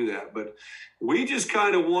to do that. But we just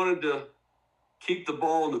kind of wanted to keep the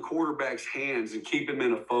ball in the quarterback's hands and keep him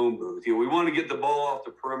in a phone booth. We want to get the ball off the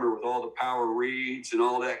perimeter with all the power reads and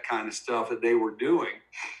all that kind of stuff that they were doing.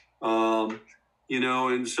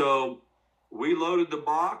 And so we loaded the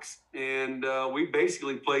box, and we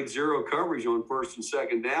basically played zero coverage on first and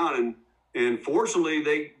second down. And fortunately,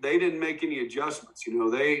 they didn't make any adjustments.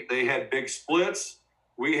 They had big splits.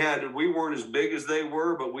 We weren't as big as they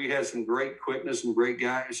were, but we had some great quickness and great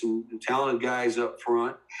guys, some talented guys up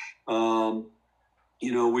front.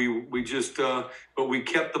 We just, but we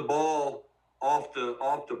kept the ball off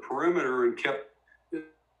the perimeter and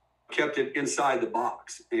kept it inside the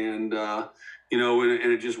box. And, and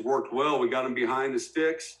it just worked well. We got them behind the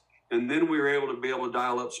sticks, and then we were able to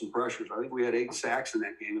dial up some pressures. I think we had 8 sacks in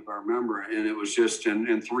that game, if I remember, and it was just,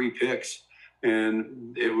 and 3 picks.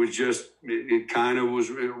 And it was just, it kind of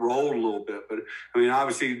rolled a little bit. But I mean,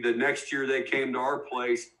 obviously the next year they came to our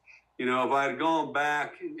place. If I had gone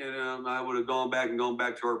back, I would have gone back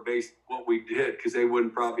to our base, what we did, because they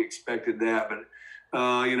wouldn't probably expected that. But,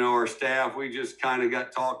 our staff, we just kind of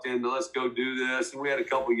got talked into, let's go do this. And we had a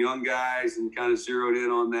couple young guys and kind of zeroed in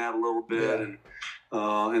on that a little bit.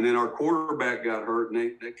 Yeah. And then our quarterback got hurt,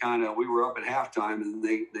 and we were up at halftime, and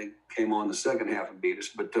they came on the second half and beat us.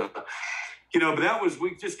 But, but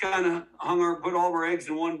we just kind of put all of our eggs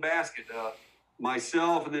in one basket.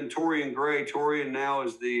 Myself, and then Torian Gray. Torian now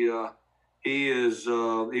is he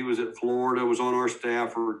was at Florida, was on our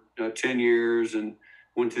staff for 10 years, and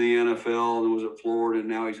went to the NFL and was at Florida, and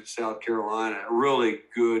now he's at South Carolina. A really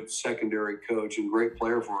good secondary coach and great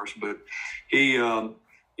player for us. But he, him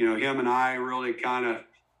and I really kind of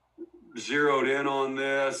zeroed in on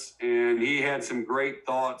this, and he had some great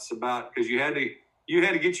thoughts about, because you had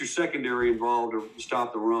to get your secondary involved to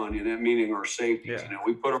stop the run, meaning our safeties. Yeah.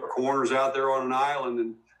 We put our corners out there on an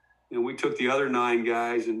island, and we took the other 9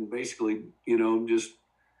 guys and basically, just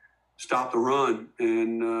stopped the run,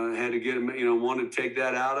 and had to get him, wanted to take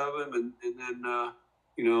that out of him, and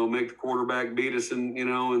then, make the quarterback beat us in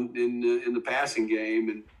the passing game.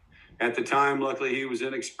 And at the time, luckily, he was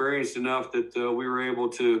inexperienced enough that we were able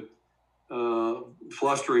to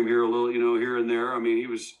fluster him here a little, here and there. I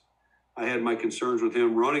mean, I had my concerns with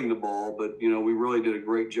him running the ball, but, we really did a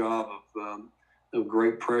great job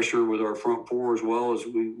great pressure with our front four, as well as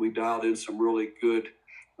we dialed in some really good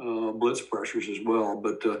blitz pressures as well.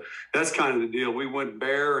 But that's kind of the deal. We went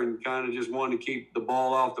bare and kind of just wanted to keep the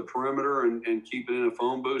ball off the perimeter and keep it in a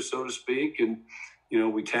phone booth, so to speak. And,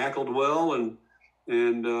 we tackled well and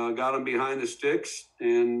got them behind the sticks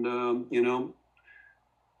and,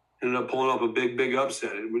 ended up pulling off a big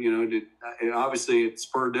upset. Obviously it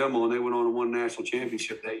spurred them on. They went on and won a national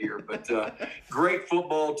championship that year. But great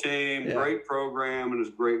football team, Yeah. Great program, and it was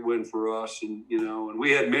a great win for us. And and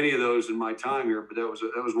we had many of those in my time here, but that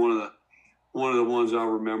was one of the ones I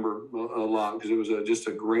remember a lot, because it was just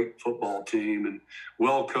a great football team and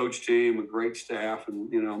well-coached team, a great staff,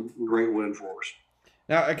 and great win for us.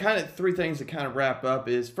 Now, I kind of three things to kind of wrap up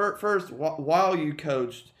is first, while you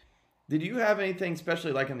coached, did you have anything,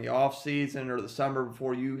 especially like in the off season or the summer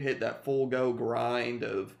before you hit that full go grind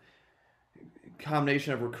of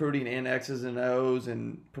combination of recruiting and X's and O's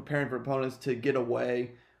and preparing for opponents, to get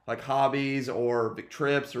away, like hobbies or big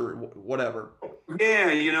trips or whatever? Yeah,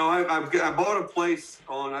 I bought a place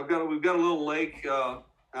we've got a little lake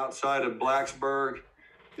outside of Blacksburg.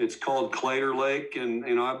 It's called Clater Lake, and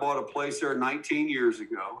I bought a place there 19 years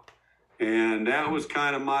ago, and that was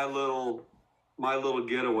kind of my little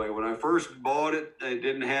getaway. When I first bought it, it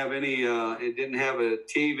didn't have it didn't have a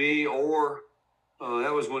TV, or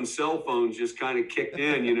that was when cell phones just kind of kicked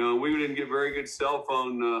in. We didn't get very good cell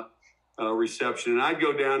phone reception, and I'd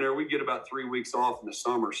go down there. We'd get about 3 weeks off in the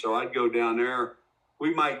summer, so I'd go down there.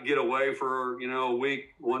 We might get away for a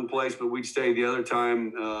week one place, but we'd stay the other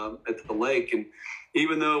time at the lake. And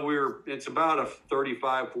even though it's about a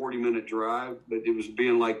 35-40 minute drive, but it was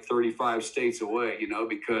being like 35 states away,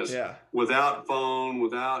 because without phone,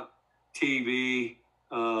 without TV,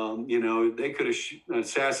 they could have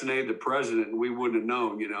assassinated the president and we wouldn't have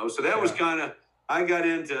known, So that was kind of,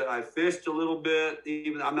 I fished a little bit.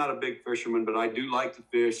 Even I'm not a big fisherman, but I do like to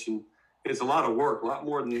fish, and it's a lot of work, a lot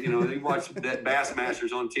more than, you watch that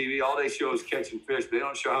Bassmasters on TV. All they show is catching fish. They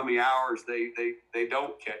don't show how many hours they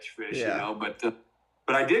don't catch fish,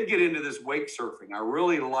 But I did get into this wake surfing. I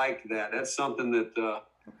really like that. That's something that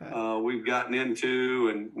we've gotten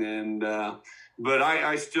into, but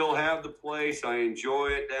I still have the place. I enjoy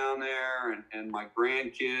it down there, and my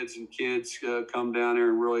grandkids and kids come down there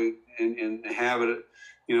and really and have it,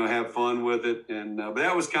 have fun with it. And but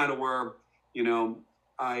that was kind of where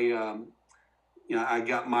I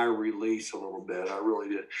got my release a little bit. I really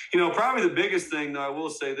did. Probably the biggest thing, though, I will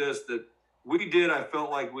say this, that I felt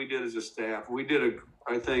like we did as a staff.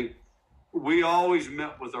 I think we always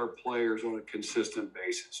met with our players on a consistent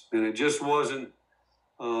basis. And it just wasn't,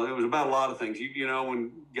 it was about a lot of things.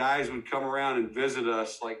 When guys would come around and visit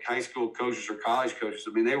us, like high school coaches or college coaches,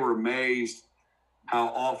 they were amazed how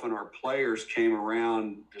often our players came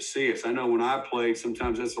around to see us. I know when I played,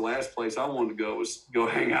 sometimes that's the last place I wanted to go, was go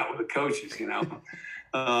hang out with the coaches,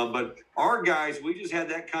 But our guys, we just had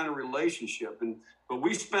that kind of relationship. But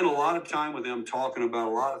we spent a lot of time with them talking about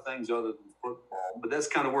a lot of things other than football. But that's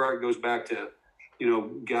kind of where it goes back to,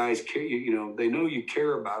 guys, they know you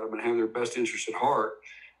care about them and have their best interest at heart.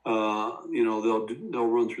 They'll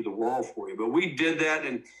run through the wall for you. But we did that,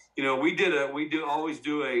 and we always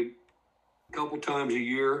do a couple times a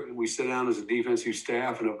year. We sit down as a defensive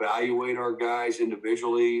staff and evaluate our guys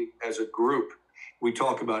individually as a group. We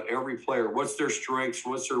talk about every player. What's their strengths?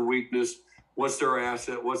 What's their weakness? What's their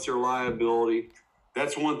asset? What's their liability?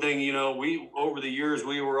 That's one thing, over the years,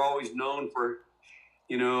 we were always known for,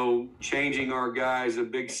 changing our guys. A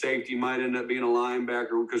big safety might end up being a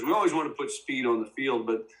linebacker, because we always want to put speed on the field,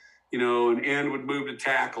 but, an end would move to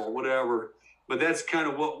tackle, whatever. But that's kind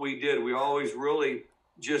of what we did. We always really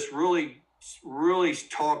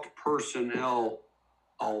talked personnel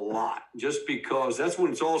a lot, just because that's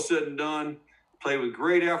when it's all said and done. Play with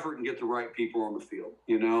great effort and get the right people on the field,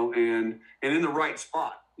 and in the right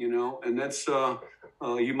spot, and that's,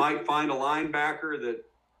 you might find a linebacker that,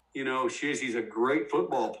 he's a great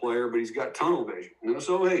football player, but he's got tunnel vision,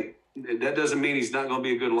 so, hey, that doesn't mean he's not going to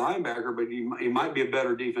be a good linebacker, but he might be a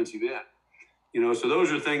better defensive end, so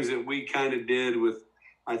those are things that we kind of did with,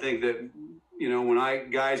 I think that, when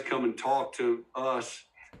guys come and talk to us,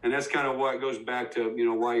 and that's kind of why it goes back to,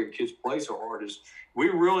 why your kids play so hard, is we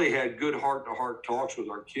really had good heart-to-heart talks with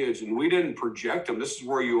our kids, and we didn't project them. This is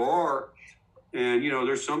where you are. And,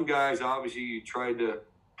 there's some guys, obviously, you tried to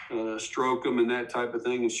stroke them and that type of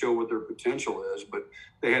thing and show what their potential is, but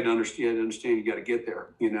they had to understand you got to get there,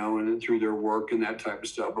 and then through their work and that type of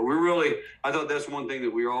stuff. But I thought that's one thing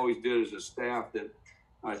that we always did as a staff that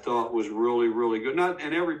I thought was really, really good.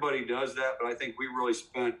 And everybody does that, but I think we really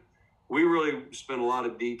spent a lot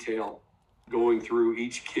of detail going through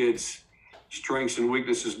each kid's strengths and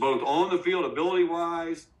weaknesses, both on the field,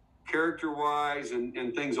 ability-wise, character-wise,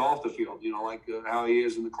 and things off the field, like how he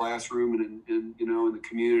is in the classroom and in the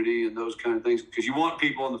community and those kind of things. Because you want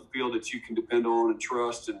people on the field that you can depend on and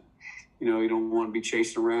trust, and, you don't want to be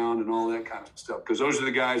chasing around and all that kind of stuff. Because those are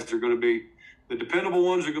the guys that are going to be the dependable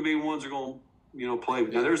ones, are going to be the ones that are going to, play.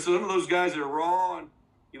 Now, there's some of those guys that are raw and,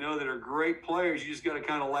 that are great players. You just got to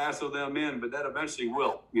kind of lasso them in, but that eventually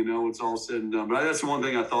will, it's all said and done. But that's the one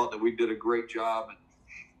thing I thought that we did a great job.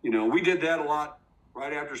 And, we did that a lot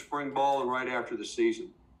right after spring ball and right after the season.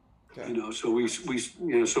 Okay. So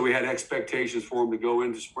we had expectations for them to go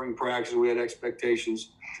into spring practice. We had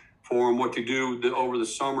expectations for them what to do over the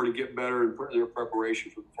summer to get better and their preparation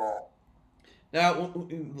for the fall. Now,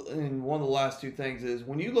 and one of the last two things is,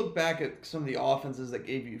 when you look back at some of the offenses that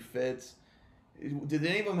gave you fits, did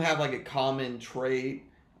any of them have like a common trait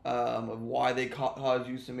of why they caused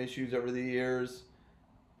you some issues over the years?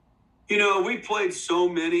 We played so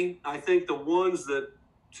many. I think the ones that,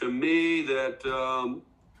 to me, that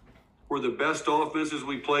were the best offenses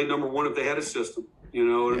we played, number one, if they had a system. You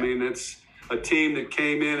know what I mean? It's a team that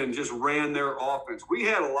came in and just ran their offense. We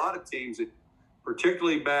had a lot of teams that,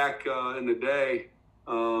 particularly back in the day,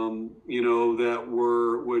 that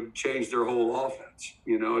would change their whole offense.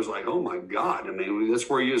 It's like, oh my God. I mean, that's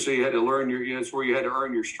where you had to learn that's where you had to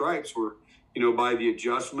earn your stripes, were, by the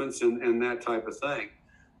adjustments and that type of thing.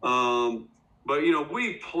 But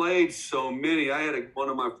we played so many. I had one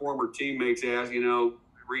of my former teammates ask,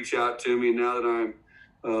 reach out to me now that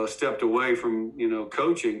I'm stepped away from,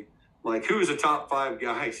 coaching, like, who's the top 5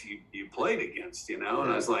 guys you played against, And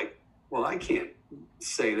I was like, well, I can't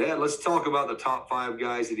say that. Let's talk about the top 5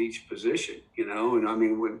 guys at each position, And I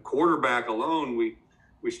mean, with quarterback alone,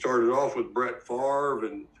 we started off with Brett Favre,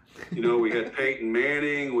 and, we had Peyton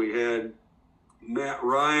Manning, we had Matt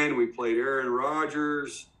Ryan, we played Aaron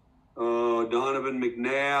Rodgers, Donovan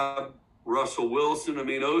McNabb, Russell Wilson. I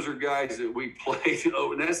mean, those are guys that we played.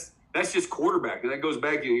 And that's just quarterback. And that goes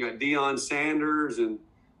back, you got Deion Sanders and,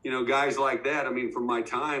 guys like that. I mean, from my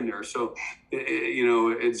time there. So,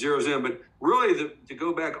 it zeroes in. But really, to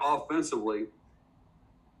go back offensively,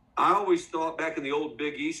 I always thought back in the old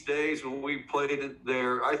Big East days when we played it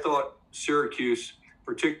there, I thought Syracuse,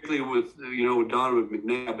 particularly with Donovan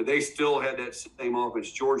McNabb, but they still had that same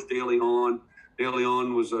offense. George DeLeon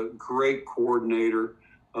was a great coordinator.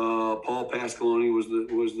 Paul Pasqualoni was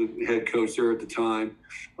the head coach there at the time.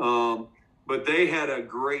 But they had a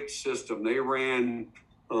great system. They ran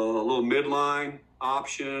a little midline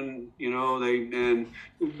option. They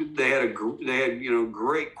had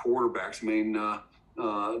great quarterbacks. I mean,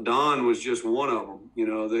 Don was just one of them.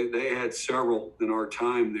 They had several in our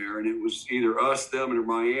time there, and it was either us, them, or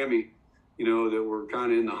Miami, that were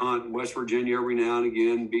kind of in the hunt. West Virginia every now and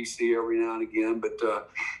again, BC every now and again. But,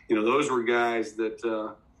 those were guys that,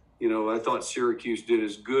 I thought Syracuse did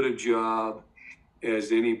as good a job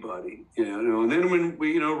as anybody. And then when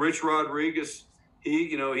Rich Rodriguez,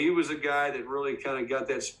 he was a guy that really kind of got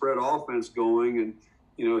that spread offense going. And,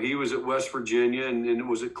 he was at West Virginia and it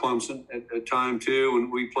was at Clemson at time too.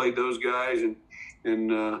 And we played those guys.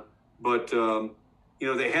 But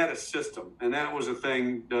they had a system, and that was a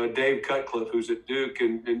thing. Dave Cutcliffe, who's at Duke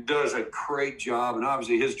and does a great job, and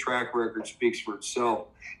obviously his track record speaks for itself.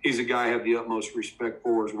 He's a guy I have the utmost respect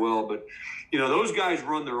for as well. But, those guys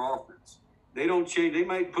run their offense. They don't change. They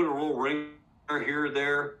might put a little ring here or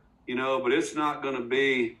there, but it's not going to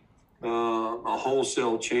be a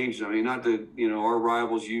wholesale change. I mean, not that, our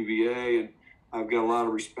rivals UVA, and I've got a lot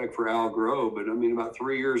of respect for Al Grove, but I mean, about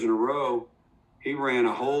 3 years in a row, he ran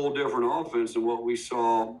a whole different offense than what we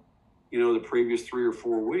saw, the previous 3 or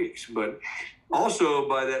 4 weeks. But also,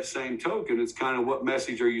 by that same token, it's kind of what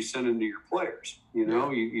message are you sending to your players?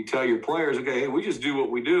 You tell your players, okay, hey, we just do what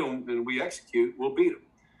we do and we execute, we'll beat them.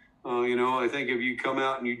 I think if you come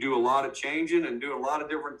out and you do a lot of changing and do a lot of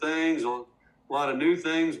different things, a lot of new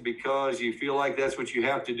things because you feel like that's what you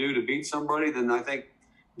have to do to beat somebody, then I think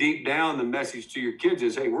deep down the message to your kids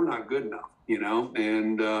is, hey, we're not good enough.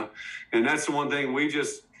 And that's the one thing we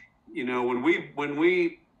just, when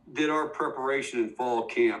we did our preparation in fall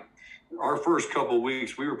camp, our first couple of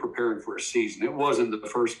weeks, we were preparing for a season. It wasn't the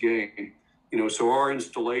first game, so our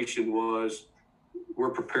installation was, we're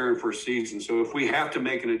preparing for a season. So if we have to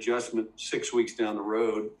make an adjustment 6 weeks down the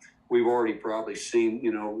road, we've already probably seen,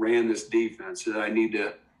 ran this defense that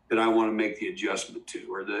I want to make the adjustment to,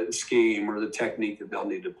 or the scheme or the technique that they'll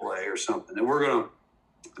need to play or something. And we're going to,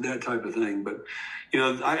 that type of thing. But,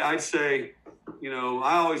 I'd say,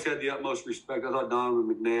 I always had the utmost respect. I thought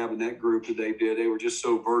Donovan McNabb and that group that they did, they were just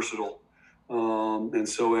so versatile and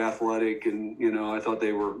so athletic. And, I thought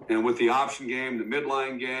they were, and with the option game, the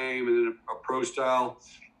midline game, and then a pro style,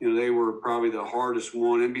 they were probably the hardest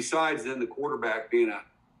one. And besides then the quarterback being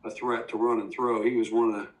a threat to run and throw, he was one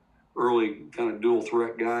of the early kind of dual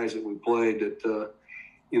threat guys that we played that,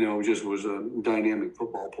 just was a dynamic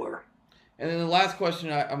football player. And then the last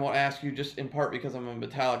question I'm going to ask you, just in part because I'm a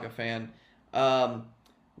Metallica fan,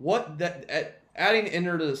 adding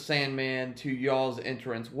Enter the Sandman to y'all's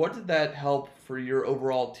entrance, what did that help for your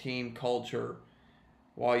overall team culture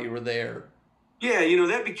while you were there? Yeah,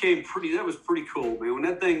 that was pretty cool, man.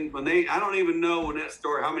 I don't even know when that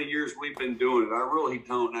started, how many years we've been doing it. I really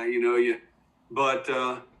don't. But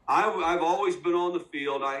I've always been on the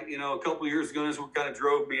field. A couple of years ago, this what kind of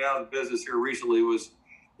drove me out of the business here recently was,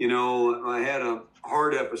 I had a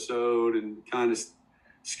heart episode and kind of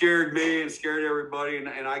scared me and scared everybody. And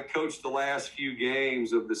I coached the last few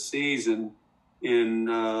games of the season in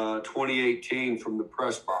 2018 from the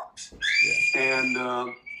press box. Yeah.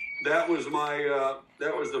 And that was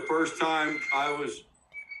the first time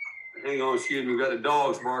hang on, excuse me, we've got the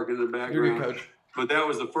dogs barking in the background. You're good, Coach. But that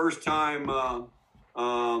was the first time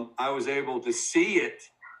I was able to see it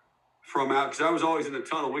from out, because I was always in the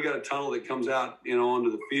tunnel. We got a tunnel that comes out,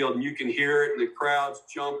 onto the field, and you can hear it, and the crowd's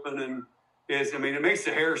jumping, and it makes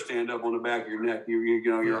the hair stand up on the back of your neck.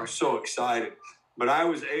 You're so excited. But I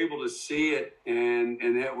was able to see it, and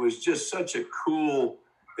it was just such a cool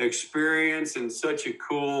experience and such a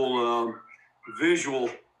cool visual.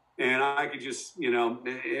 And I could just,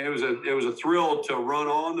 it was a thrill to run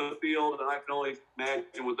on the field, and I can only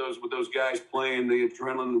imagine with those guys playing, the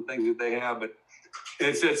adrenaline and things that they have. But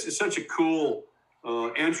it's such a cool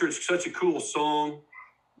entrance, such a cool song,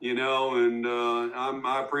 and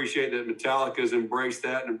I appreciate that Metallica's embraced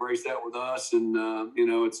that with us. And,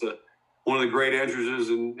 it's one of the great entrances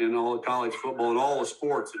in all of college football and all the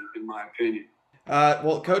sports, in my opinion.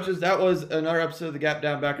 Well, coaches, that was another episode of the Gap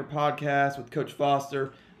Down Backer podcast with Coach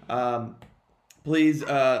Foster. Please,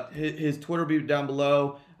 his Twitter will be down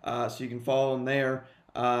below, so you can follow him there.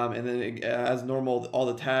 And then, as normal, all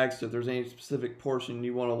the tags. So if there's any specific portion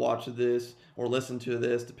you want to watch of this or listen to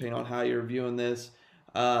this, depending on how you're viewing this,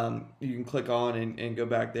 you can click on and go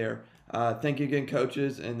back there. Thank you again,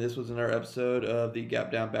 coaches. And this was another episode of the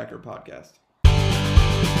Gap Down Backer podcast.